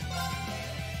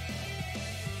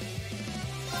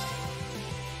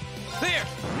 There.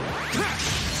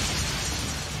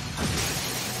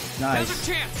 Nice. Now's our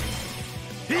chance.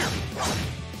 Here.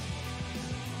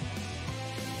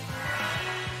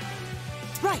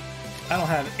 Right. I don't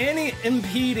have any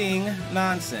impeding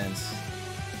nonsense.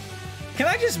 Can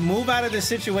I just move out of this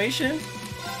situation?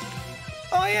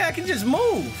 Oh yeah, I can just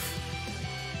move.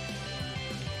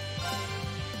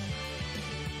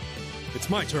 It's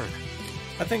my turn.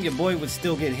 I think your boy would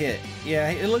still get hit. Yeah,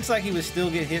 it looks like he would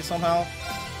still get hit somehow.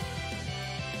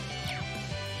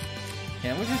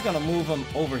 And we're just gonna move him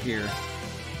over here.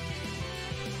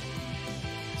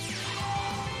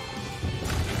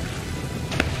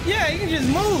 Yeah, you can just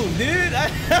move, dude.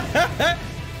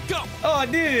 Go. Oh,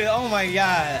 dude. Oh my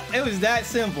god. It was that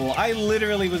simple. I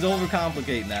literally was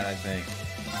overcomplicating that, I think.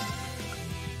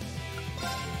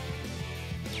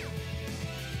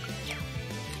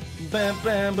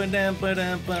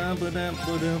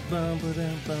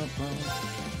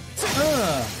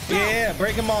 Yeah,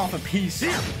 break him off a piece.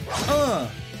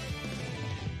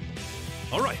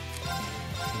 All right.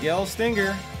 Yell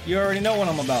stinger. You already know what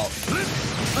I'm about.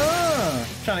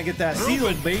 Trying to get that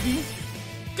seal, baby.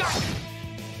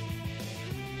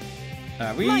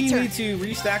 We need to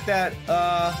restack that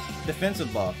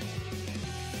defensive buff.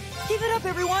 Keep it up,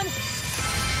 everyone.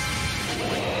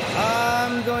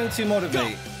 I'm going to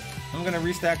motivate. I'm going to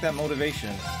restack that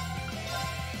motivation.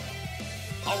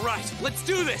 All right, let's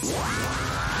do this.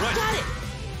 Right. Got it.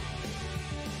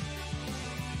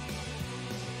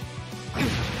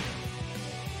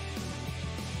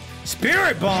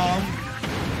 Spirit bomb.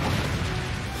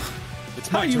 It's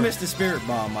How my you turn. missed the spirit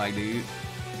bomb, my dude?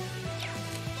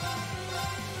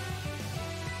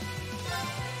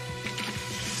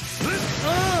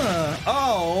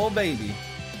 Oh, baby.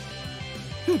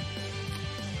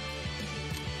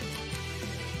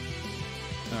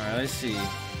 Alright, let's see.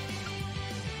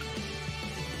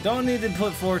 Don't need to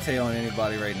put Forte on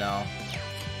anybody right now.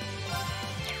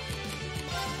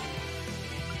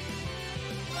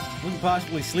 We can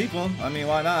possibly sleep him. I mean,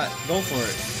 why not? Go for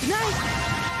it.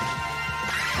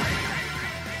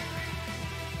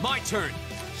 My turn.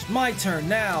 It's my turn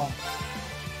now.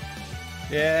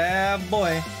 Yeah,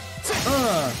 boy.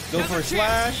 Go for a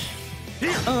slash.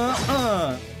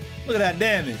 Look at that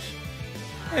damage.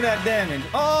 Look at that damage.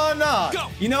 Oh, no. Go.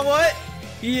 You know what?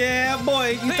 Yeah,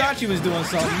 boy. You thought you was doing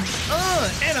something.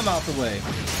 And I'm out the way.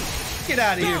 Get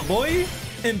out of here, boy.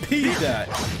 Impede that.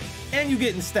 And you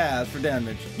getting stabbed for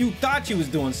damage. You thought you was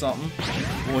doing something.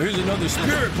 Well, here's another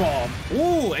spirit bomb.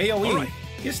 Ooh, AoE. Right.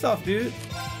 Good stuff, dude.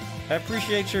 I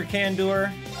appreciate your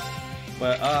candor,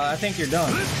 but I think you're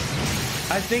done.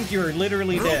 I think you're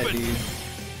literally dead, dude.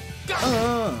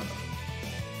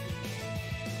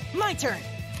 My turn.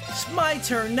 It's my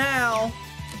turn now.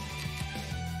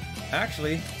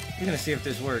 Actually, we're gonna see if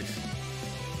this works.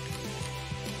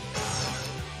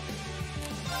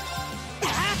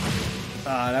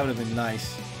 Ah, that would have been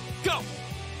nice. Go.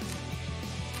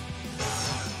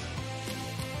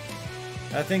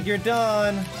 I think you're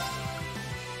done.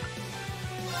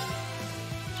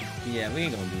 Yeah, we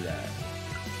ain't gonna do that.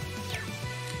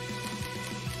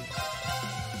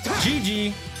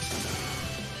 GG.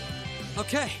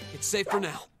 Okay, it's safe for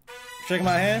now. Shake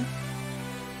my hand.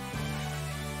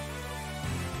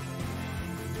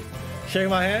 Shake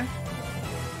my hand.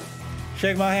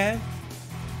 Shake my hand.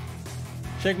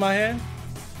 Shake my hand.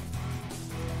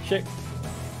 Shake.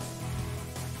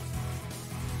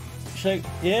 Shake.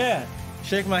 Yeah.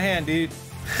 Shake my hand, dude.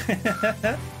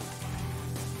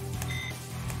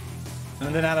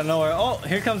 And then out of nowhere, oh,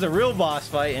 here comes a real boss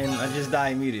fight, and I just die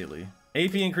immediately.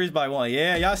 AP increased by 1.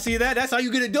 Yeah, y'all see that? That's how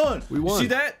you get it done. We won. You see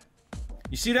that?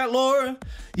 You see that, Laura?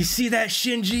 You see that,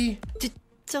 Shinji?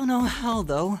 Don't know how,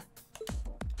 though.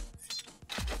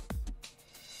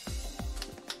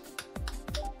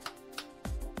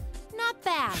 Not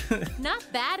bad. Not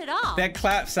bad at all. That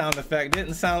clap sound effect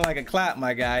didn't sound like a clap,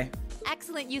 my guy.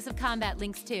 Excellent use of combat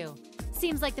links, too.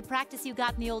 Seems like the practice you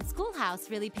got in the old schoolhouse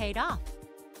really paid off.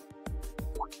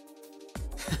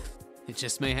 It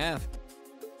just may have.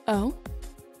 Oh?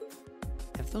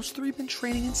 Have those three been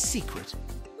training in secret?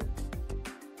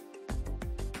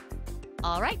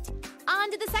 All right,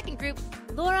 on to the second group.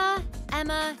 Laura,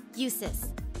 Emma, Eustace.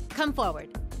 Come forward.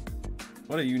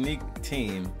 What a unique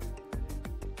team.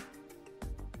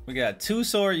 We got 2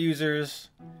 sword users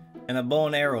and a bow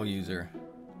and arrow user.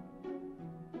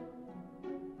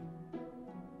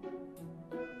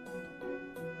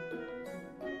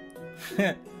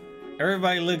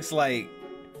 Everybody looks like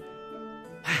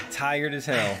tired as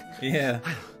hell. Yeah.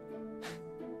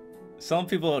 Some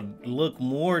people look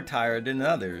more tired than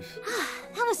others.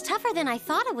 That was tougher than I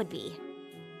thought it would be.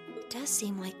 It does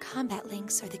seem like combat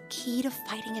links are the key to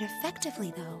fighting it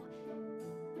effectively, though.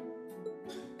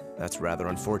 That's rather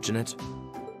unfortunate.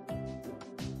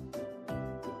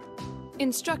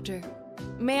 Instructor,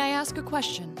 may I ask a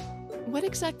question? What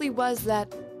exactly was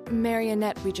that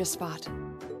marionette we just fought?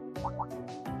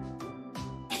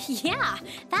 Yeah,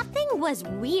 that thing was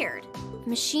weird.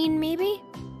 Machine, maybe?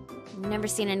 Never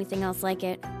seen anything else like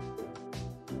it.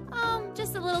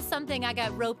 Just a little something I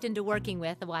got roped into working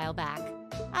with a while back.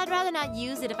 I'd rather not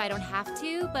use it if I don't have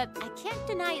to, but I can't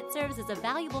deny it serves as a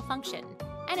valuable function,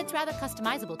 and it's rather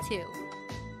customizable too.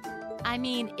 I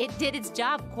mean, it did its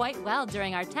job quite well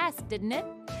during our test, didn't it?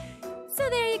 So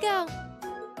there you go.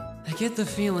 I get the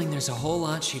feeling there's a whole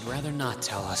lot she'd rather not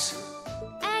tell us.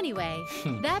 Anyway,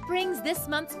 that brings this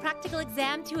month's practical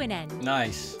exam to an end.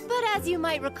 Nice. But as you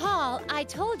might recall, I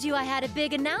told you I had a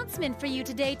big announcement for you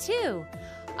today too.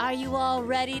 Are you all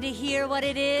ready to hear what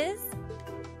it is?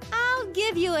 I'll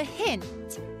give you a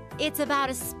hint. It's about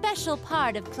a special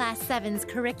part of Class 7's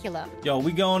curriculum. Yo,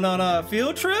 we going on a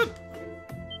field trip?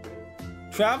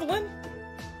 Traveling?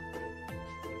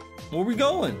 Where we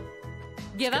going?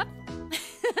 Give up?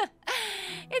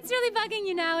 It's really bugging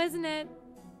you now, isn't it?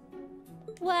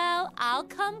 Well, I'll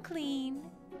come clean.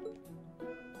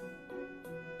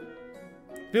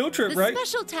 Field trip, The right?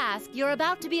 special task you're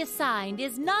about to be assigned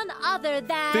is none other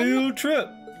than Field trip.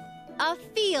 a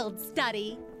field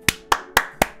study.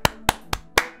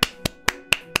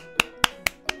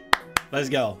 Let's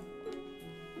go.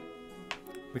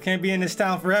 We can't be in this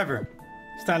town forever.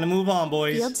 It's time to move on,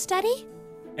 boys. Field study?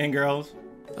 And girls.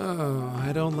 Oh,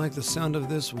 I don't like the sound of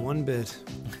this one bit.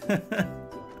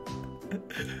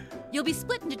 You'll be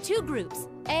split into 2 groups,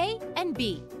 A and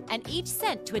B, and each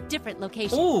sent to a different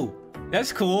location. Ooh,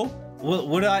 that's cool.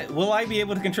 Will I be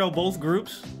able to control both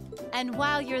groups? And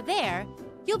while you're there,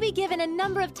 you'll be given a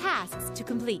number of tasks to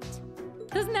complete.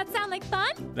 Doesn't that sound like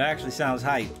fun? That actually sounds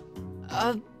hype.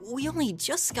 We only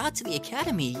just got to the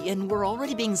academy, and we're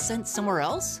already being sent somewhere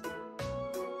else?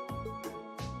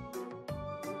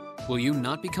 Will you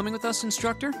not be coming with us,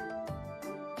 instructor?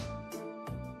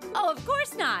 Oh, of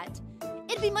course not.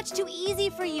 It'd be much too easy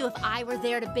for you if I were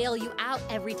there to bail you out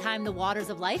every time the waters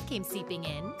of life came seeping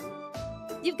in.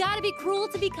 You've got to be cruel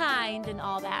to be kind and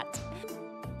all that.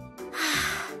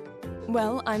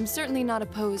 Well, I'm certainly not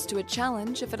opposed to a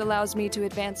challenge if it allows me to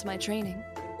advance my training.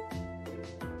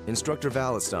 Instructor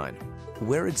Valentine,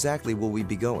 where exactly will we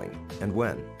be going, and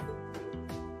when?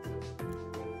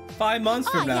 5 months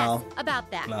from now. Yes,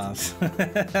 about that. No.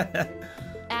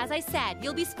 As I said,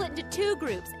 you'll be split into 2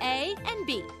 groups, A and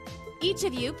B. Each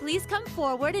of you, please come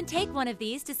forward and take one of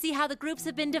these to see how the groups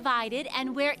have been divided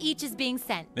and where each is being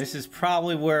sent. This is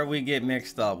probably where we get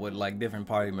mixed up with like different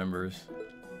party members.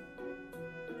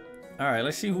 All right,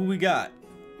 let's see who we got.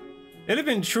 It'd have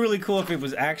been truly cool if it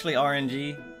was actually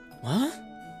RNG. What?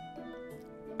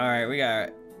 All right, we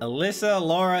got Alyssa,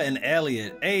 Laura, and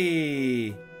Elliot.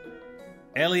 Hey,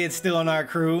 Elliot's still on our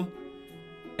crew.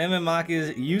 Emma,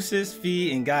 Machias, Eustace,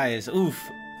 Fee, and Gaius. Oof.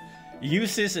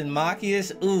 Eustace and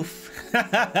Machias. Oof.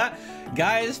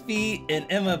 Gaius, Fee, and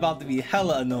Emma about to be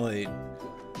hella annoyed.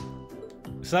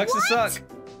 Sucks to suck.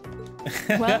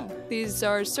 Well, these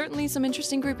are certainly some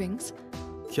interesting groupings.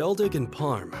 Keldic and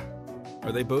Parm.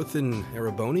 Are they both in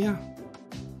Erebonia?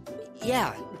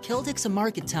 Yeah, Keldic's a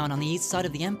market town on the east side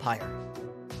of the Empire.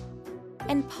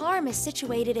 And Parm is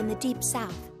situated in the deep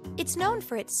south. It's known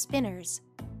for its spinners.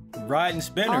 Riding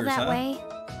spinners, All that huh? way?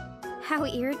 How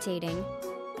irritating.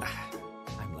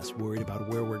 I'm less worried about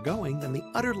where we're going than the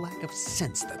utter lack of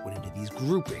sense that went into these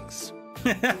groupings.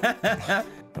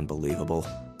 Unbelievable.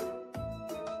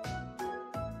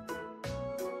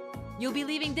 You'll be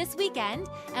leaving this weekend,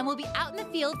 and we'll be out in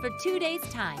the field for 2 days'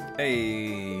 time.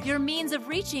 Hey. Your means of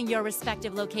reaching your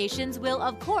respective locations will,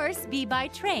 of course, be by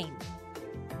train.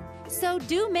 So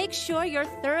do make sure you're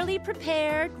thoroughly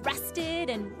prepared, rested,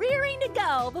 and rearing to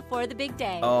go before the big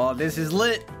day. Oh, this is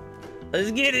lit. Let's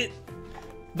get it.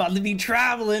 About to be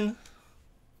traveling.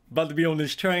 About to be on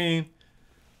this train.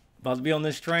 About to be on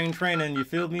this train training, you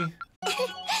feel me? Your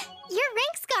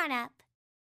rank's gone up.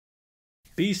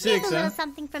 B6, Here's a huh? little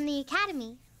something from the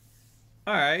academy.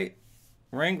 Alright.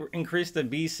 Rank increased to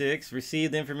B6.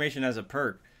 Received information as a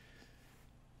perk.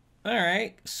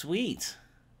 Alright, sweet.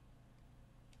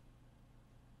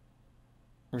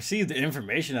 Received the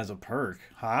information as a perk,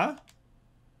 huh?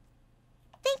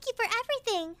 Thank you for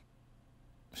everything.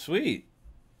 Sweet.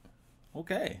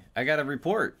 Okay, I got a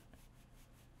report.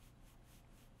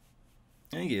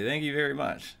 Thank you very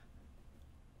much.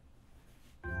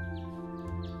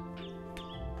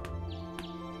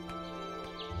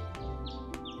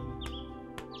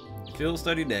 Field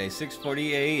study day,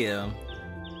 6:40 a.m.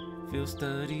 Field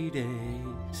study day,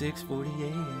 6:40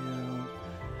 a.m.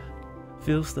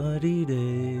 Field study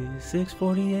day,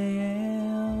 6:40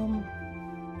 a.m.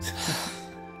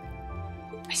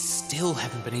 I still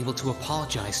haven't been able to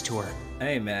apologize to her.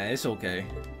 Hey man, it's okay.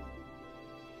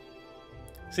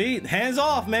 See, hands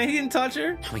off, man. He didn't touch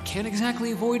her. We can't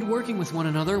exactly avoid working with one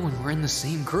another when we're in the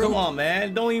same crew. Come on,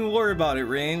 man. Don't even worry about it,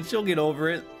 Rain. She'll get over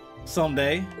it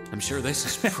someday. I'm sure this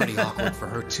is pretty awkward for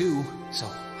her too, so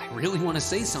I really want to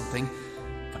say something,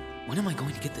 but when am I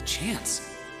going to get the chance?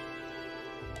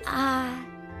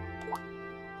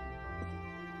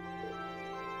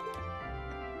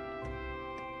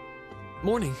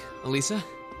 Morning, Elisa.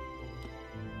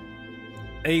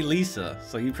 Hey, Lisa.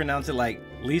 So you pronounce it like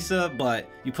Lisa, but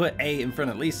you put A in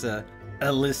front of Lisa.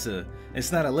 Alyssa.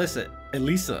 It's not Alyssa.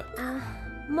 Elisa.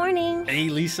 Morning. Hey,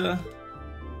 Lisa.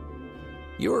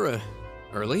 You're,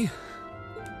 early.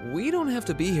 We don't have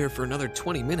to be here for another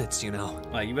 20 minutes, you know.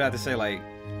 Like, you about to say, like,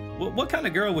 what kind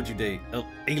of girl would you date?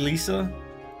 Elisa?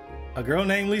 A girl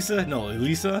named Lisa? No,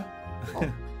 Elisa?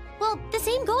 Well, the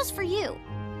same goes for you.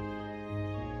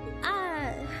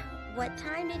 What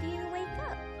time did you wake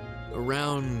up?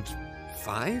 Around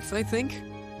 5, I think?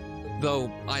 Though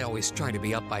I always try to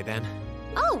be up by then.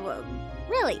 Oh,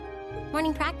 really?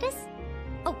 Morning practice?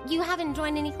 Oh, you haven't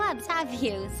joined any clubs, have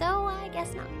you? So I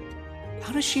guess not.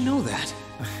 How does she know that?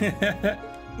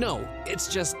 No, it's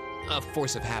just a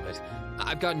force of habit.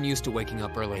 I've gotten used to waking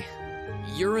up early.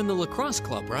 You're in the lacrosse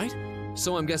club, right?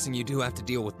 So I'm guessing you do have to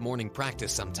deal with morning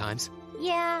practice sometimes.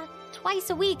 Yeah, twice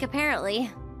a week,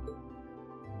 apparently.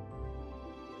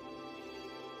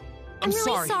 I'm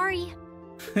really sorry.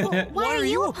 Well, why are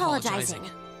you apologizing?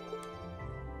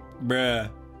 Bruh.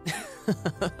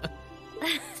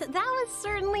 That was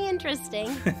certainly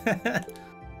interesting.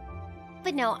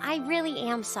 But no, I really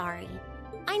am sorry.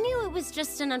 I knew it was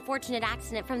just an unfortunate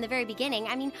accident from the very beginning.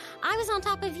 I mean, I was on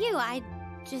top of you. I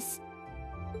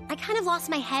kind of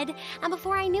lost my head, and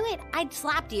before I knew it, I'd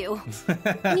slapped you.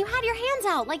 And you had your hands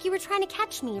out like you were trying to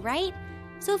catch me, right?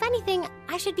 So if anything,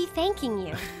 I should be thanking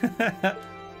you.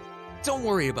 Don't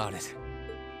worry about it.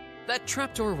 That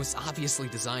trapdoor was obviously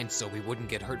designed so we wouldn't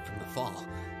get hurt from the fall.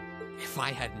 If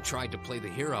I hadn't tried to play the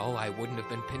hero, I wouldn't have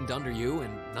been pinned under you,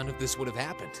 and none of this would have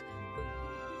happened.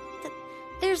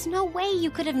 There's no way you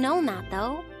could have known that,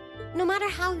 though. No matter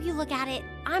how you look at it,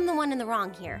 I'm the one in the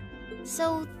wrong here.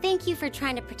 So thank you for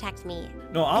trying to protect me.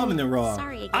 No, I'm in the wrong.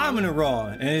 Sorry again. I'm in the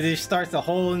wrong. And it just starts a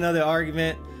whole another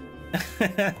argument.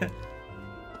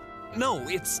 No,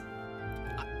 it's...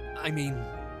 I mean,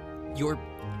 you're...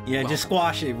 Yeah, welcome. just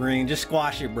squash it, Ring. Just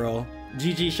squash it, bro.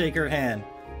 GG, shake her hand.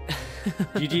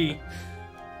 GG.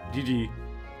 GG.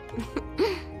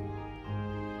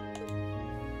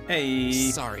 Hey.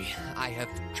 Sorry, I have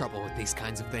trouble with these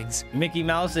kinds of things. Mickey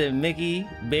Mouse and Mickey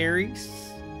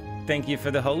Berries. Thank you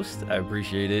for the host. I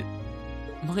appreciate it.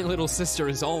 My little sister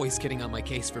is always getting on my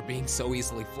case for being so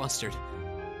easily flustered.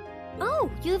 Oh,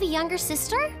 you have a younger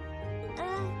sister?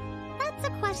 That's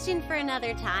a question for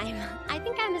another time. I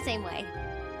think I'm the same way.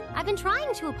 I've been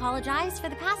trying to apologize for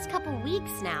the past couple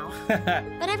weeks now.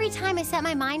 But every time I set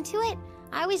my mind to it,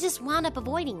 I always just wound up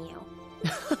avoiding you.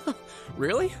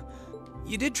 Really?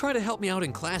 You did try to help me out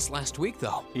in class last week,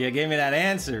 though. Yeah, gave me that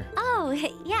answer. Oh,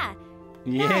 yeah.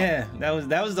 Yeah,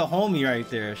 that was the homie right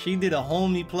there. She did a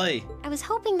homie play. I was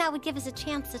hoping that would give us a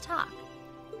chance to talk.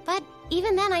 But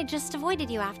even then, I just avoided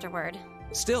you afterward.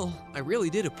 Still, I really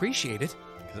did appreciate it.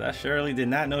 Because I surely did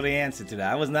not know the answer to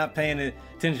that. I was not paying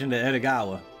attention to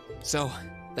Edogawa. So,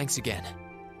 thanks again.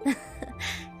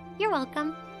 You're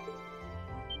welcome.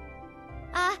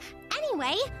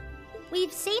 Anyway,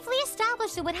 we've safely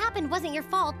established that what happened wasn't your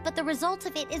fault, but the result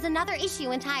of it is another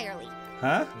issue entirely.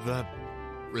 Huh? The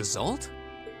result?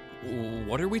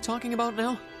 What are we talking about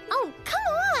now? Oh, come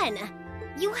on!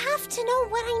 You have to know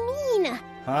what I mean.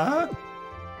 Huh?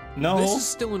 No. This is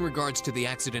still in regards to the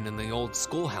accident in the old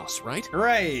schoolhouse, right?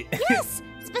 Right. Yes,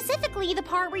 specifically the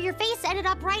part where your face ended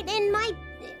up right in my...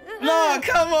 No,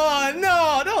 come on!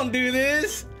 No, don't do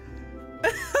this!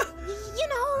 You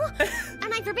know,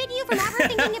 and I forbid you from ever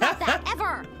thinking about that,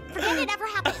 ever. Forget it ever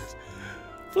happened.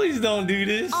 Please don't do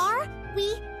this. Are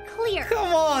we clear?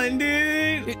 Come on,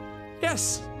 dude!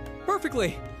 Yes,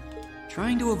 perfectly.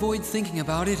 Trying to avoid thinking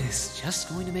about it is just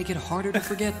going to make it harder to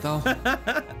forget, though.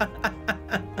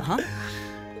 Huh?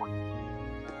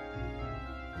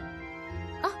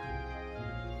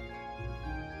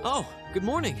 Oh, good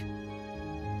morning.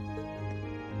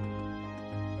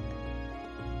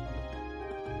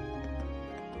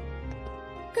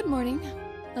 Good morning.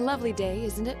 A lovely day,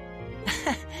 isn't it?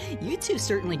 You two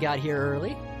certainly got here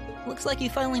early. Looks like you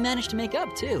finally managed to make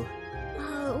up, too.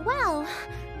 Well...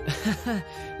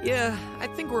 Yeah, I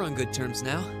think we're on good terms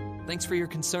now. Thanks for your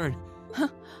concern.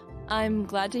 I'm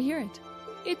glad to hear it.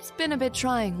 It's been a bit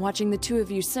trying watching the two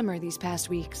of you simmer these past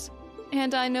weeks.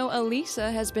 And I know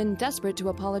Elisa has been desperate to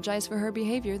apologize for her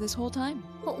behavior this whole time.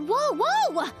 Whoa,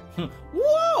 whoa!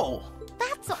 Whoa!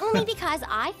 That's only because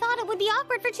I thought it would be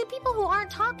awkward for two people who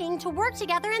aren't talking to work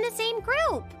together in the same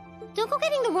group. Don't go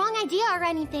getting the wrong idea or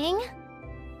anything.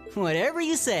 Whatever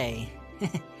you say.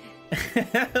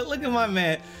 Look at my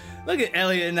man. Look at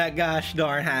Elliot in that gosh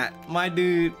darn hat. My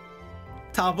dude,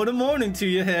 top of the morning to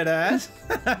your head ass.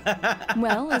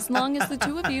 Well, as long as the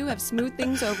two of you have smoothed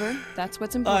things over, that's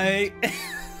what's important.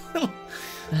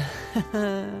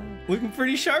 Looking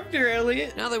pretty sharp there,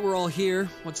 Elliot. Now that we're all here,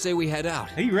 let's say we head out.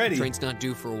 He ready. The train's not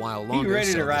due for a while longer. He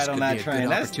ready so to ride this on could that be a train.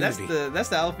 good That's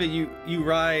the outfit you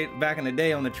ride back in the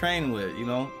day on the train with, you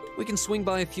know? We can swing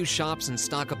by a few shops and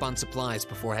stock up on supplies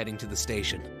before heading to the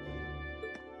station.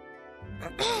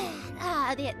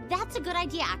 That's a good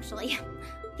idea, actually.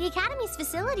 The Academy's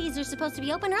facilities are supposed to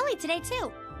be open early today,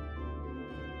 too.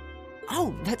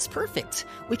 Oh, that's perfect.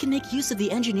 We can make use of the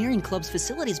engineering club's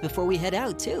facilities before we head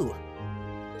out, too.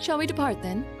 Shall we depart,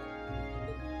 then?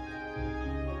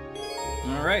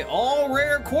 All right, all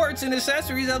rare quartz and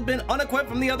accessories have been unequipped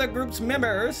from the other group's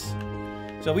members.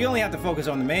 So we only have to focus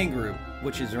on the main group,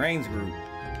 which is Rain's group.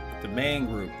 The main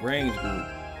group, Rain's group.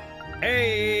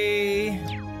 Hey!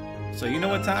 So you know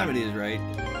what time it is, right?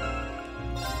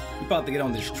 We're about to get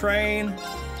on this train.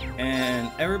 And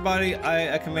everybody,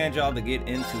 I command y'all to get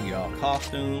into y'all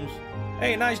costumes.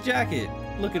 Hey, nice jacket.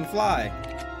 Looking fly.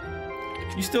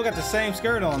 You still got the same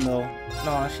skirt on, though.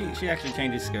 No, she actually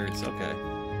changes skirts. Okay.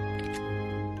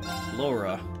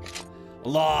 Laura.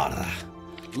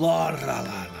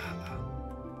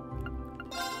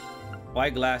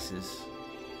 White glasses.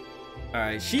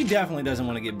 Alright, she definitely doesn't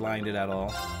want to get blinded at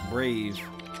all. Brave.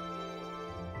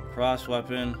 Cross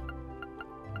weapon.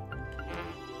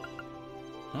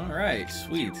 Alright,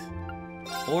 sweet.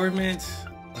 Ornament.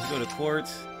 Let's go to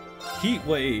quartz. Heat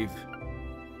wave.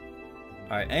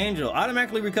 Alright, Angel.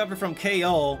 Automatically recover from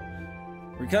KO.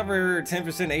 Recover 10%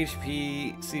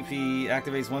 HP, CP,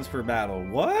 activates once per battle.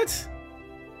 What?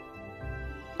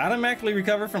 Automatically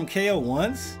recover from KO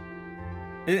once?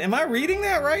 Am I reading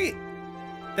that right?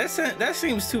 That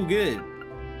seems too good.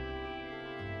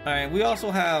 Alright, we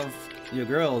also have your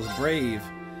girls, Brave.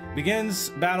 Begins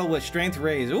battle with strength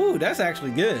raised. Ooh, that's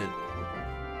actually good.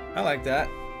 I like that.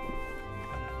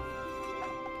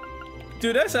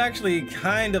 Dude, that's actually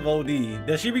kind of OD.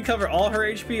 Does she recover all her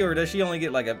HP or does she only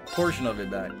get like a portion of it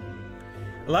back?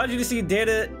 Allows you to see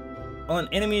data on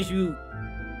enemies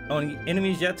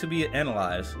yet to be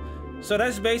analyzed. So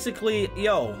that's basically,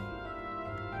 yo,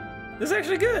 this is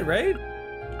actually good, right?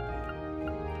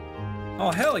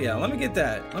 Oh hell yeah, let me get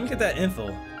that. Let me get that info.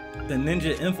 The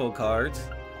ninja info cards.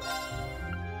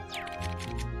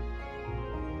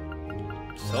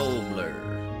 Soul Blur.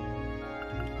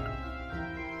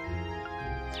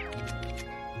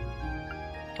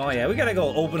 Oh yeah, we gotta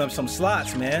go open up some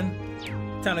slots, man.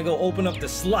 Time to go open up the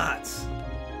slots.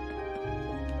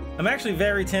 I'm actually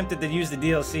very tempted to use the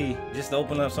DLC just to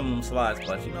open up some of them slots,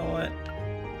 but you know what?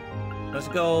 Let's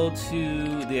go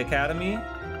to the academy.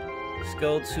 Let's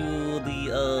go to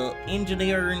the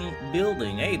engineering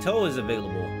building. Hey, Toe is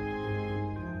available.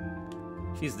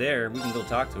 She's there. We can go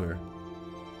talk to her.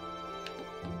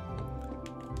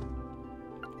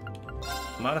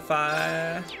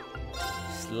 Modify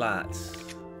slots.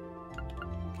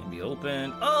 Can be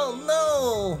opened. Oh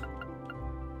no!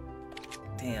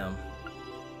 Damn.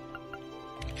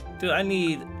 Dude, I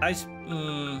need ice.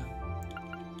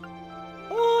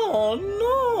 Oh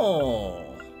no!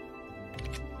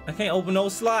 I can't open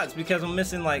those slots because I'm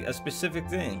missing like a specific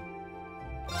thing.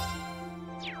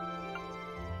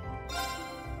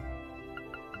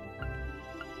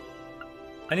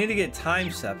 I need to get time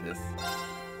Sepith.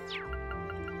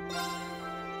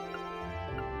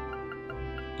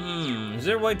 Is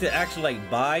there a way to actually like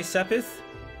buy Sepith?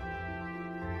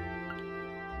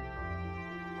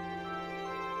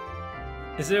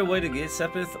 Is there a way to get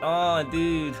Sepith? Oh,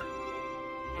 dude.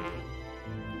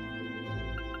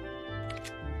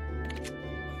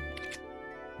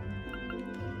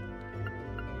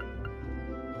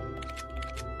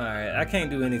 Alright, I can't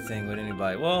do anything with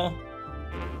anybody. Well,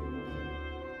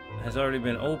 has already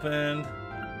been opened.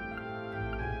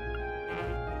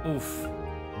 Oof.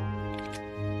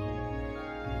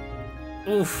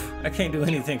 Oof. I can't do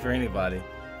anything for anybody.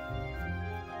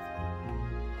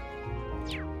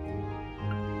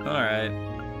 Alright.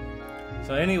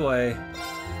 So anyway,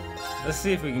 let's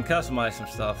see if we can customize some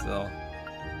stuff though.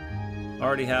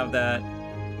 Already have that.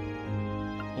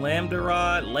 Lambda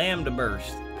Rod, Lambda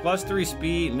Burst. +3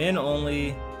 speed, men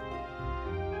only.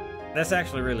 That's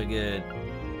actually really good.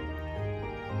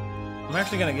 I'm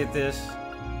actually gonna get this.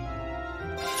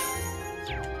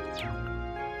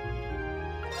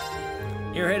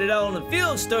 You're headed out on the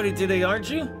field study today, aren't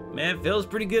you? Man, it feels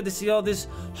pretty good to see all this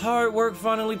hard work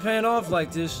finally paying off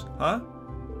like this, huh?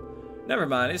 Never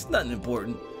mind, it's nothing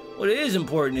important. What is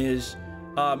important is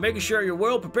making sure you're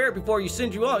well prepared before you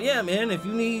send you off. Yeah, man, if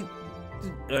you need,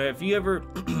 if you ever,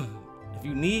 if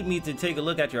you need me to take a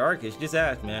look at your Arcus, just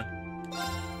ask, man.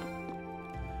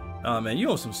 Oh man,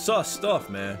 you on some sus stuff,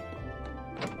 man.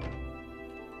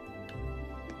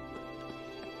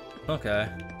 Okay.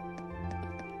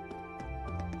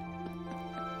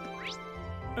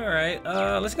 Alright,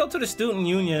 let's go to the student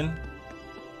union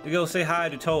to go say hi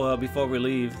to Toa before we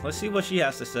leave. Let's see what she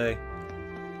has to say.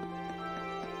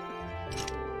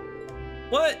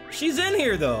 What? She's in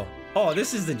here though. Oh,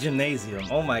 this is the gymnasium.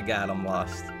 Oh my god, I'm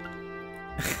lost.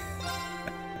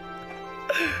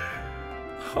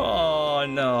 Oh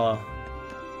no.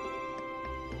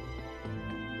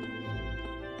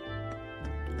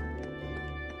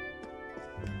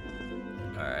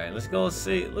 Alright, let's go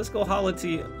see. Let's go holla to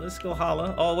you. Let's go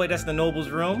holla. Oh wait, that's the noble's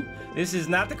room. This is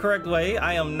not the correct way.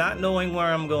 I am not knowing where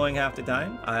I'm going half the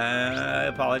time. I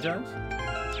apologize.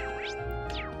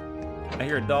 I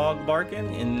hear a dog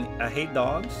barking and I hate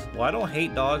dogs. Well, I don't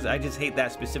hate dogs. I just hate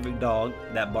that specific dog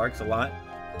that barks a lot.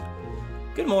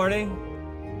 Good morning.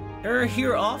 You're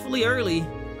here awfully early.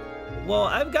 Well,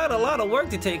 I've got a lot of work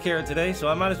to take care of today, so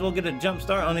I might as well get a jump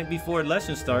start on it before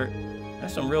lessons start.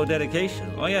 That's some real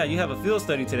dedication. Oh yeah, you have a field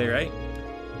study today, right?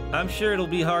 I'm sure it'll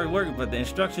be hard work, but the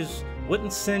instructors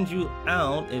wouldn't send you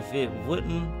out if it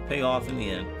wouldn't pay off in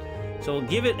the end. So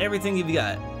give it everything you've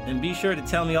got, and be sure to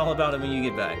tell me all about it when you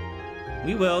get back.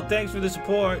 We will. Thanks for the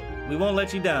support. We won't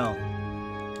let you down.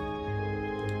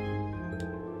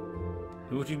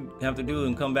 Do what you have to do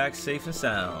and come back safe and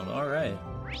sound. All right.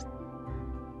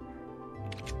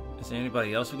 Is there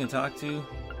anybody else we can talk to?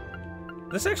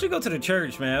 Let's actually go to the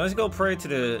church, man. Let's go pray to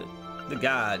the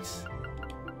gods.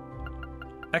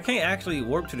 I can't actually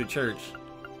warp to the church.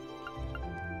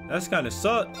 That's kind of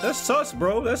sus. That's sus,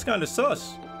 bro. That's kind of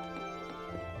sus.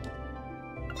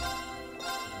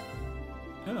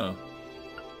 Oh.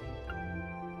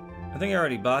 I think I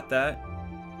already bought that.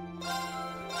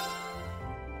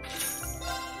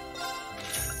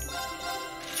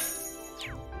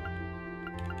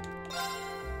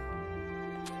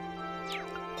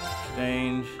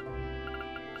 Exchange.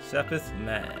 Sepith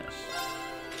Mass.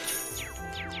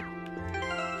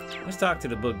 Let's talk to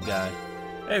the book guy.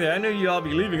 Hey there, I knew you all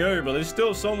be leaving early, but there's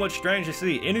still so much strange to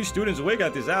see. Any students awake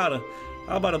at this hour?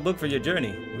 How about a book for your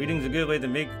journey? Reading's a good way to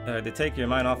make to take your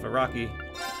mind off of Rocky.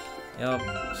 Yep.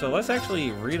 So let's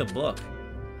actually read a book.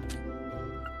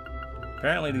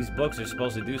 Apparently these books are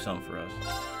supposed to do something for us.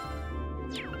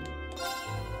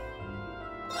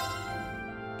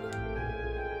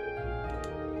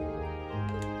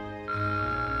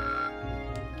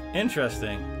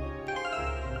 Interesting.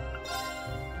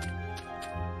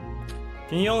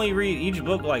 Can you only read each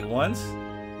book like once?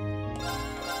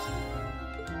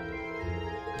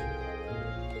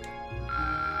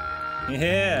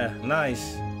 Yeah,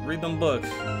 nice. Read them books.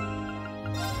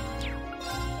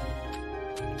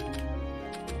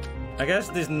 I guess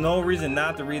there's no reason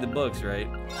not to read the books, right?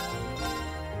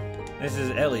 This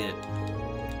is Elliot.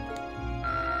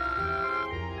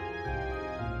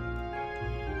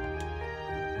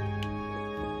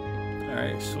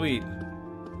 right, sweet.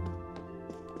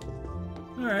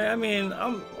 All right, I mean,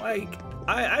 I'm like,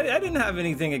 I didn't have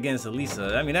anything against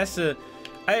Elisa. I mean,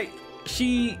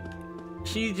 she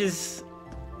just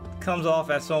comes off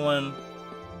as someone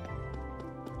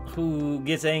who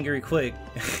gets angry quick.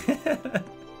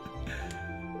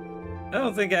 I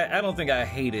don't think I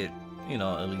hated, you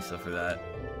know, Elisa for that.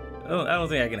 I don't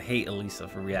think I can hate Elisa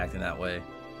for reacting that way.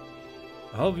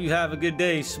 I hope you have a good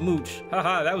day, smooch.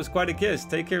 Haha, that was quite a kiss.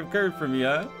 Take care of Kurt for me,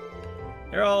 huh?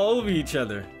 They're all over each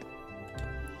other.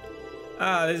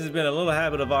 Ah, this has been a little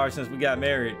habit of ours since we got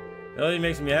married. It only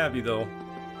makes me happy, though.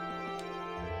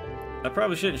 I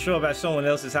probably shouldn't show up at someone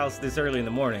else's house this early in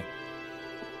the morning.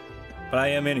 But I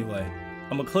am anyway.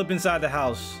 I'm gonna clip inside the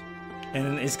house,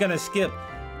 and it's gonna skip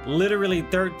literally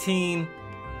 13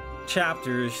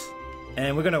 chapters,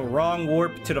 and we're gonna wrong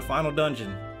warp to the final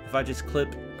dungeon if I just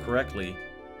clip correctly.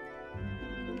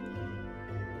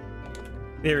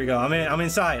 There we go. I'm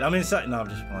inside. I'm inside. No, I'm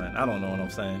just playing. I don't know what I'm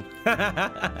saying.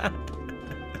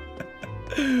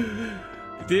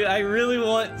 Dude, I really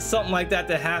want something like that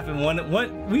to happen.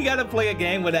 When we gotta play a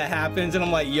game where that happens, and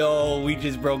I'm like, yo, we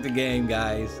just broke the game,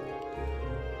 guys.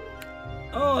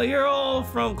 Oh, you're all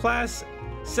from class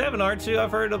 7, aren't you?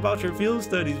 I've heard about your field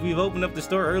studies. We've opened up the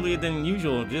store earlier than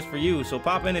usual just for you, so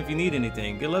pop in if you need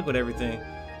anything. Good luck with everything.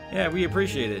 Yeah, we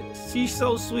appreciate it. She's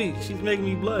so sweet. She's making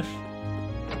me blush.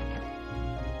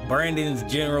 Brandon's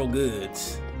General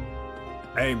Goods.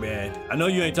 Hey, man. I know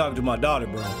you ain't talking to my daughter,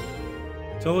 bro.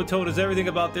 Told us everything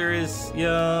about there is.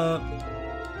 Yeah.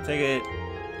 Take it.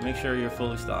 Make sure you're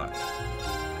fully stocked.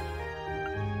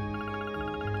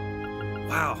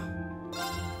 Wow.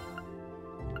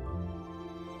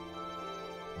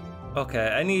 Okay,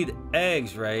 I need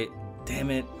eggs, right?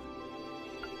 Damn it.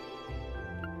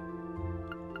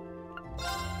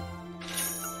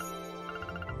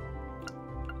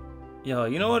 Yo,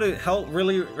 you know what would help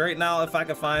really right now if I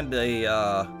could find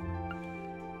a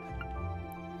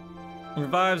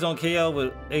revives on KO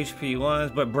with HP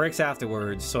 1s, but breaks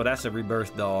afterwards, so that's a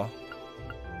rebirth doll.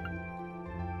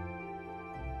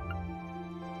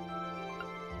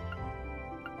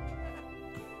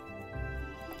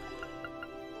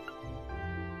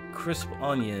 Crisp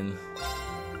onion.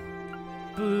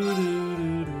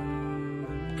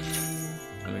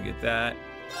 Let me get that.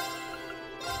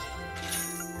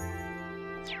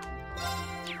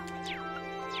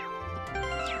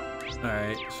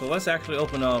 Alright, so let's actually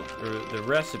open up the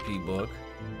recipe book.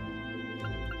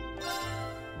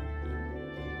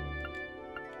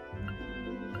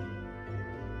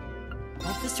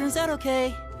 Hope this turns out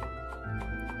okay.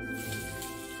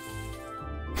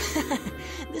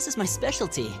 This is my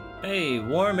specialty. Hey,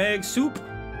 warm egg soup.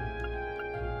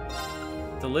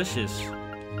 Delicious.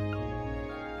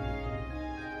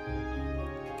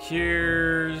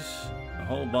 Cures a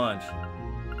whole bunch.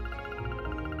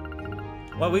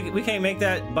 Well, we can't make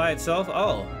that by itself?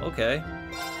 Oh, okay.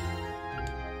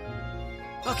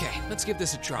 Okay, let's give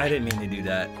this a try. I didn't mean to do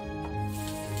that.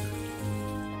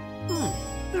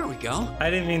 There we go. I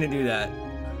didn't mean to do that.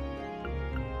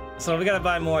 So we gotta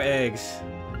buy more eggs.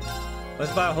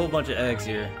 Let's buy a whole bunch of eggs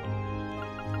here.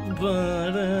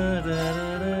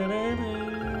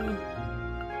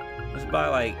 Let's buy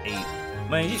like 8.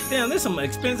 Man, damn, there's some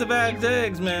expensive ass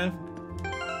eggs, man.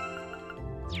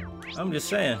 I'm just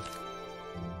saying.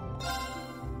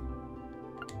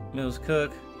 Meals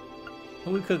cook.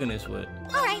 Who we cooking this with?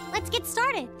 All right, let's get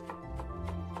started.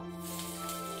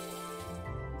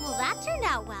 Well, that turned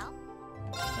out well.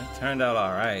 That turned out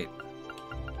all right.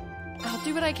 I'll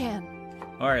do what I can.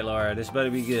 All right, Laura, this better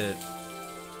be good.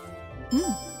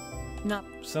 No.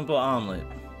 Simple omelet.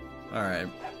 All right.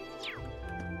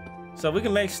 So we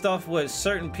can make stuff with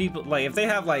certain people. Like if they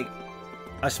have like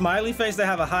a smiley face, they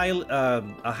have a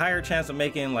higher chance of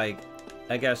making like,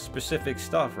 I guess, specific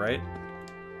stuff, right?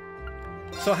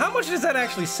 So how much does that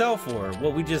actually sell for?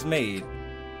 What we just made?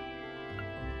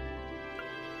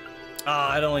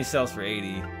 Ah, it only sells for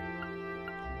 80.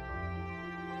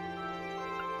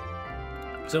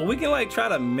 So we can like try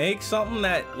to make something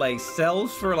that like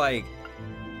sells for like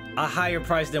a higher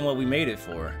price than what we made it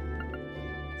for.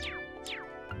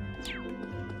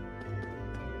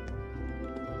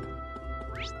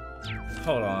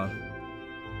 Hold on.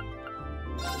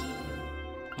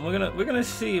 We're gonna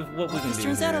see if what we can do. This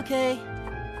turns out okay.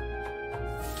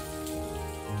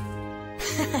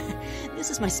 This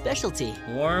is my specialty.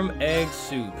 Warm egg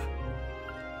soup.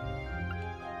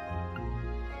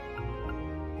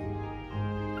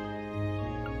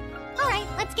 All right,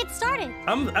 let's get started.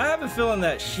 I have a feeling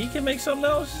that she can make something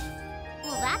else.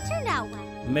 Well, that turned out well.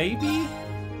 Maybe.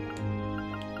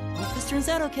 Hope this turns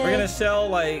out okay. We're gonna sell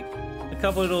like a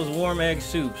couple of those warm egg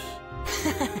soups.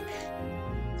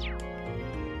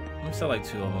 Let me sell like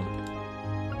 2 of them.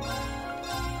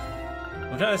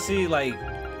 I'm trying to see like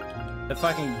if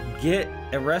I can get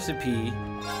a recipe.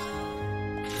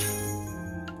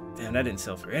 Damn, that didn't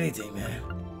sell for anything, man.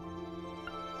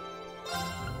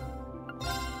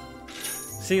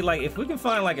 See, like if we can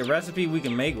find like a recipe we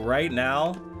can make right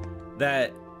now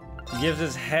that gives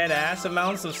us head-ass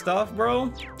amounts of stuff,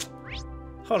 bro.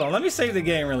 Hold on, let me save the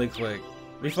game really quick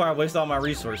before I waste all my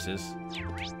resources.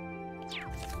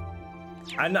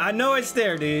 I know it's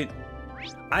there, dude.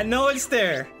 I know it's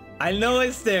there. I know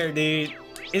it's there, dude.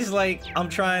 It's like I'm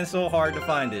trying so hard to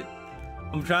find it.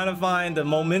 I'm trying to find the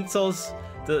mementos,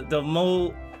 the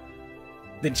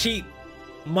cheap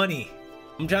money.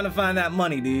 I'm trying to find that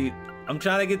money, dude. I'm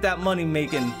trying to get that money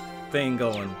making thing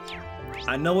going.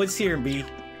 I know it's here, B.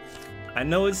 I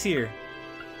know it's here.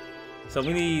 So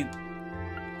we need...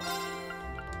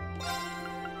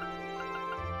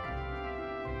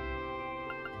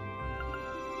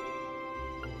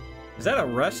 Is that a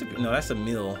recipe? No, that's a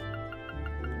meal.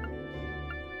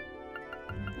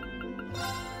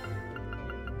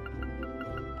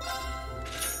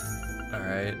 All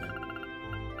right.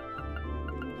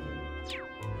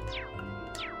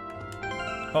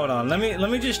 Hold on. Let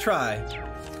me just try.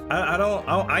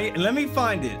 Let me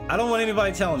find it. I don't want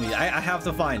anybody telling me. I have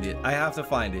to find it. I have to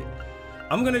find it.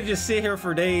 I'm gonna just sit here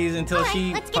for days until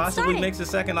she possibly makes a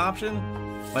second option,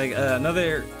 like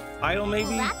another idol maybe.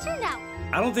 Well, that turned out.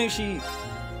 I don't think she...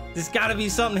 There's gotta be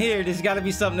something here. There's gotta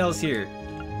be something else here.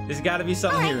 There's gotta be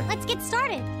something here. Let's get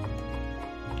started.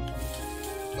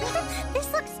 This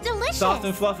looks delicious. Soft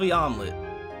and fluffy omelet.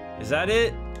 Is that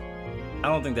it? I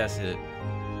don't think that's it.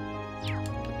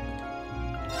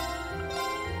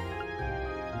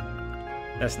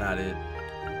 That's not it.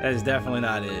 That is definitely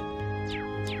not it.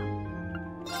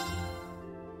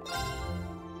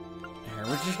 Here,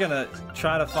 we're just gonna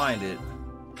try to find it.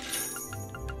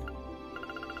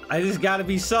 I just gotta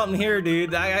be something here,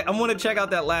 dude. I want to check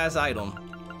out that last item.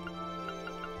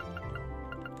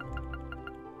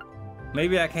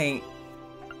 Maybe I can't.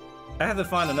 I have to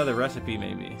find another recipe,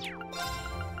 maybe.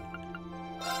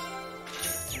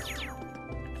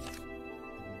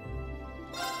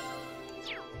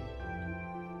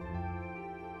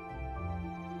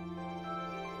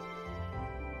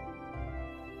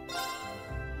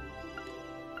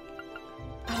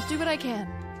 I'll do what I can.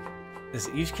 Does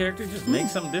each character just make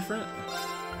something different?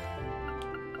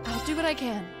 I'll do what I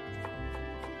can.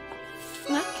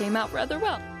 That came out rather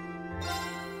well.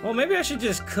 Well, maybe I should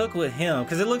just cook with him,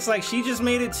 because it looks like she just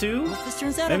made it too. Hope this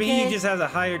turns out maybe okay. he just has a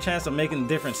higher chance of making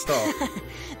different stuff.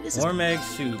 Warm egg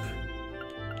soup.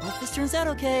 Hope this turns out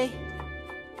okay.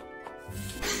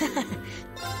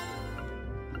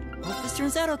 Hope this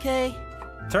turns out okay.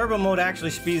 Turbo mode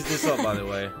actually speeds this up, by the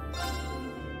way.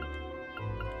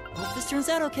 Hope this turns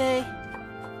out okay.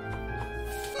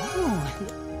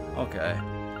 Oh. Okay.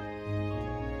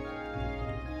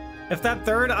 If that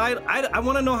third, I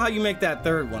want to know how you make that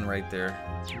third one right there.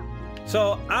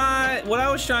 So what I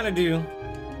was trying to do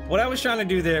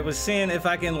there was seeing if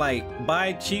I can like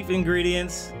buy cheap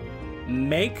ingredients,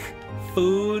 make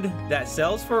food that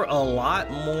sells for a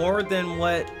lot more than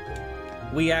what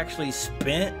we actually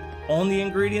spent on the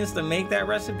ingredients to make that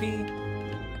recipe.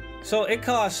 So it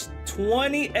costs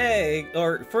 20 egg,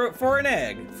 or for an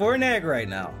egg right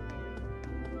now.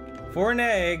 For an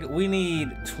egg, we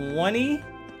need 20.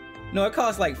 No, it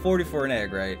costs like 40 for an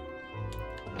egg, right?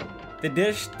 The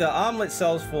dish the omelet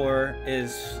sells for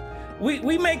is,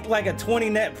 we make like a 20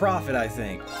 net profit, I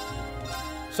think.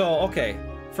 So, okay,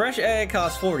 fresh egg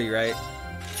costs 40, right?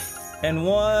 And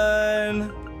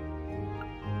one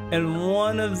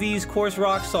of these coarse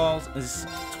rock salts is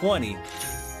 20.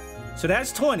 So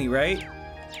that's 20, right?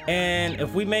 And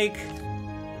if we make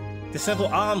the simple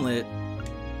omelet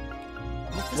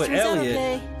with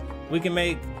Elliot, we can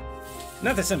make,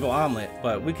 not the simple omelet,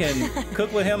 but we can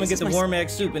cook with him and get the warm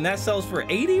egg soup, and that sells for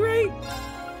 80, right?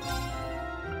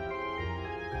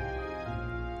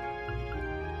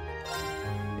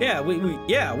 Yeah,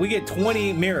 we get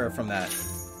 20 mirror from that.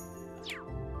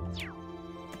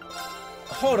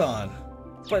 Hold on.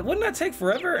 Wait, wouldn't that take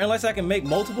forever unless I can make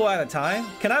multiple at a time?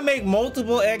 Can I make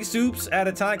multiple egg soups at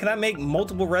a time? Can I make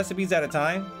multiple recipes at a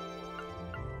time?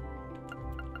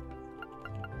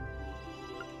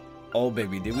 Oh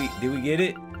baby, did we get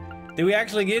it? Did we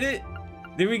actually get it?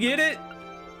 Did we get it?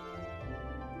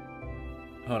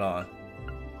 Hold on.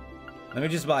 Let me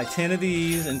just buy 10 of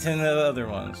these and 10 of the other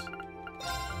ones.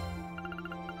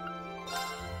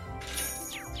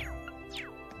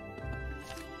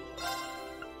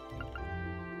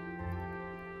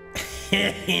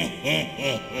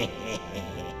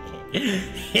 Just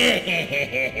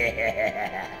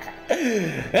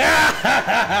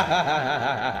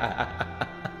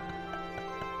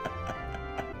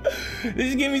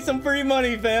give me some free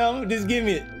money, fam. Just give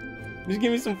me it. Just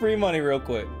give me some free money real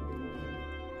quick.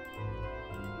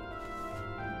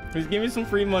 Just give me some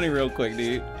free money real quick,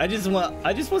 dude. I just want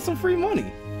some free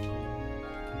money.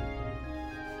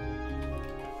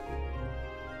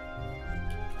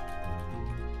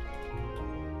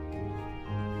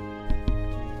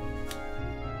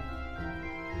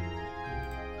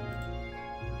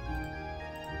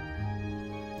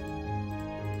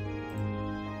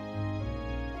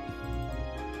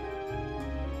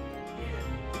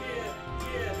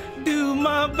 Do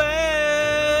my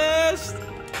best.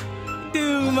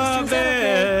 Do my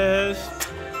best.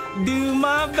 Do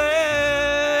my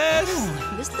best.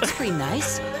 Oh, this looks pretty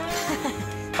nice.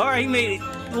 All right, he made it.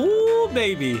 Ooh,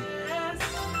 baby.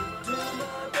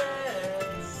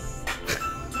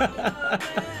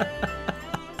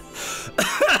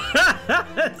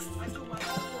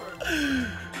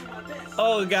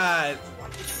 Oh God.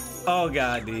 Oh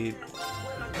God, dude.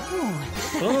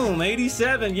 Boom,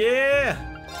 87, yeah.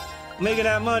 Making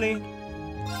that money.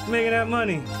 Making that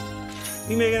money.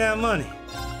 He making that money.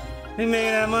 He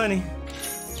making that money.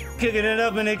 Cooking it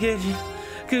up in the kitchen.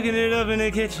 Cooking it up in the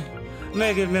kitchen.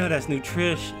 Making meal that's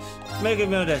nutritious.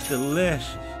 Making meal that's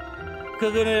delicious.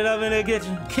 Cooking it up in the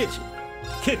kitchen.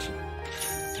 Kitchen.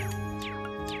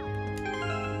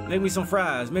 Make me some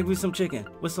fries. Make me some chicken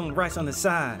with some rice on the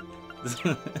side.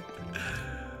 Cooking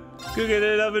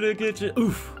it up in the kitchen.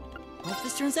 Oof. Hope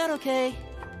this turns out okay.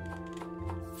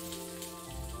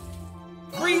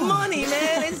 Free money,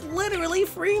 man. It's literally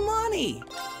free money.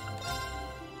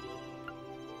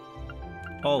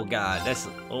 Oh God, that's,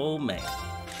 oh man.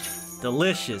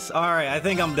 Delicious. All right, I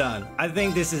think I'm done. I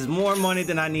think this is more money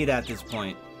than I need at this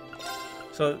point.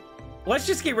 So let's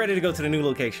just get ready to go to the new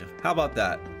location. How about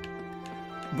that?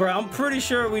 Bro, I'm pretty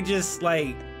sure we just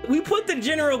we put the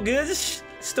general goods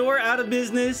store out of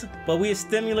business, but we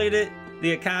stimulated the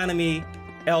economy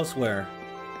elsewhere.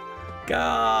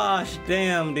 Gosh,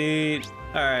 damn, dude.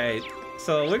 All right,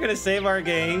 so we're gonna save our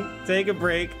game, take a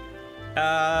break.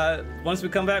 Once we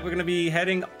come back, we're gonna be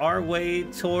heading our way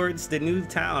towards the new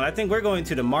town. I think we're going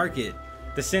to the market,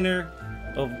 the center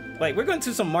of, we're going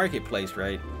to some marketplace,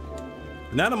 right?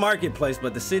 Not a marketplace,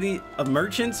 but the city of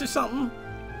merchants or something.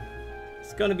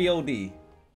 It's gonna be OD.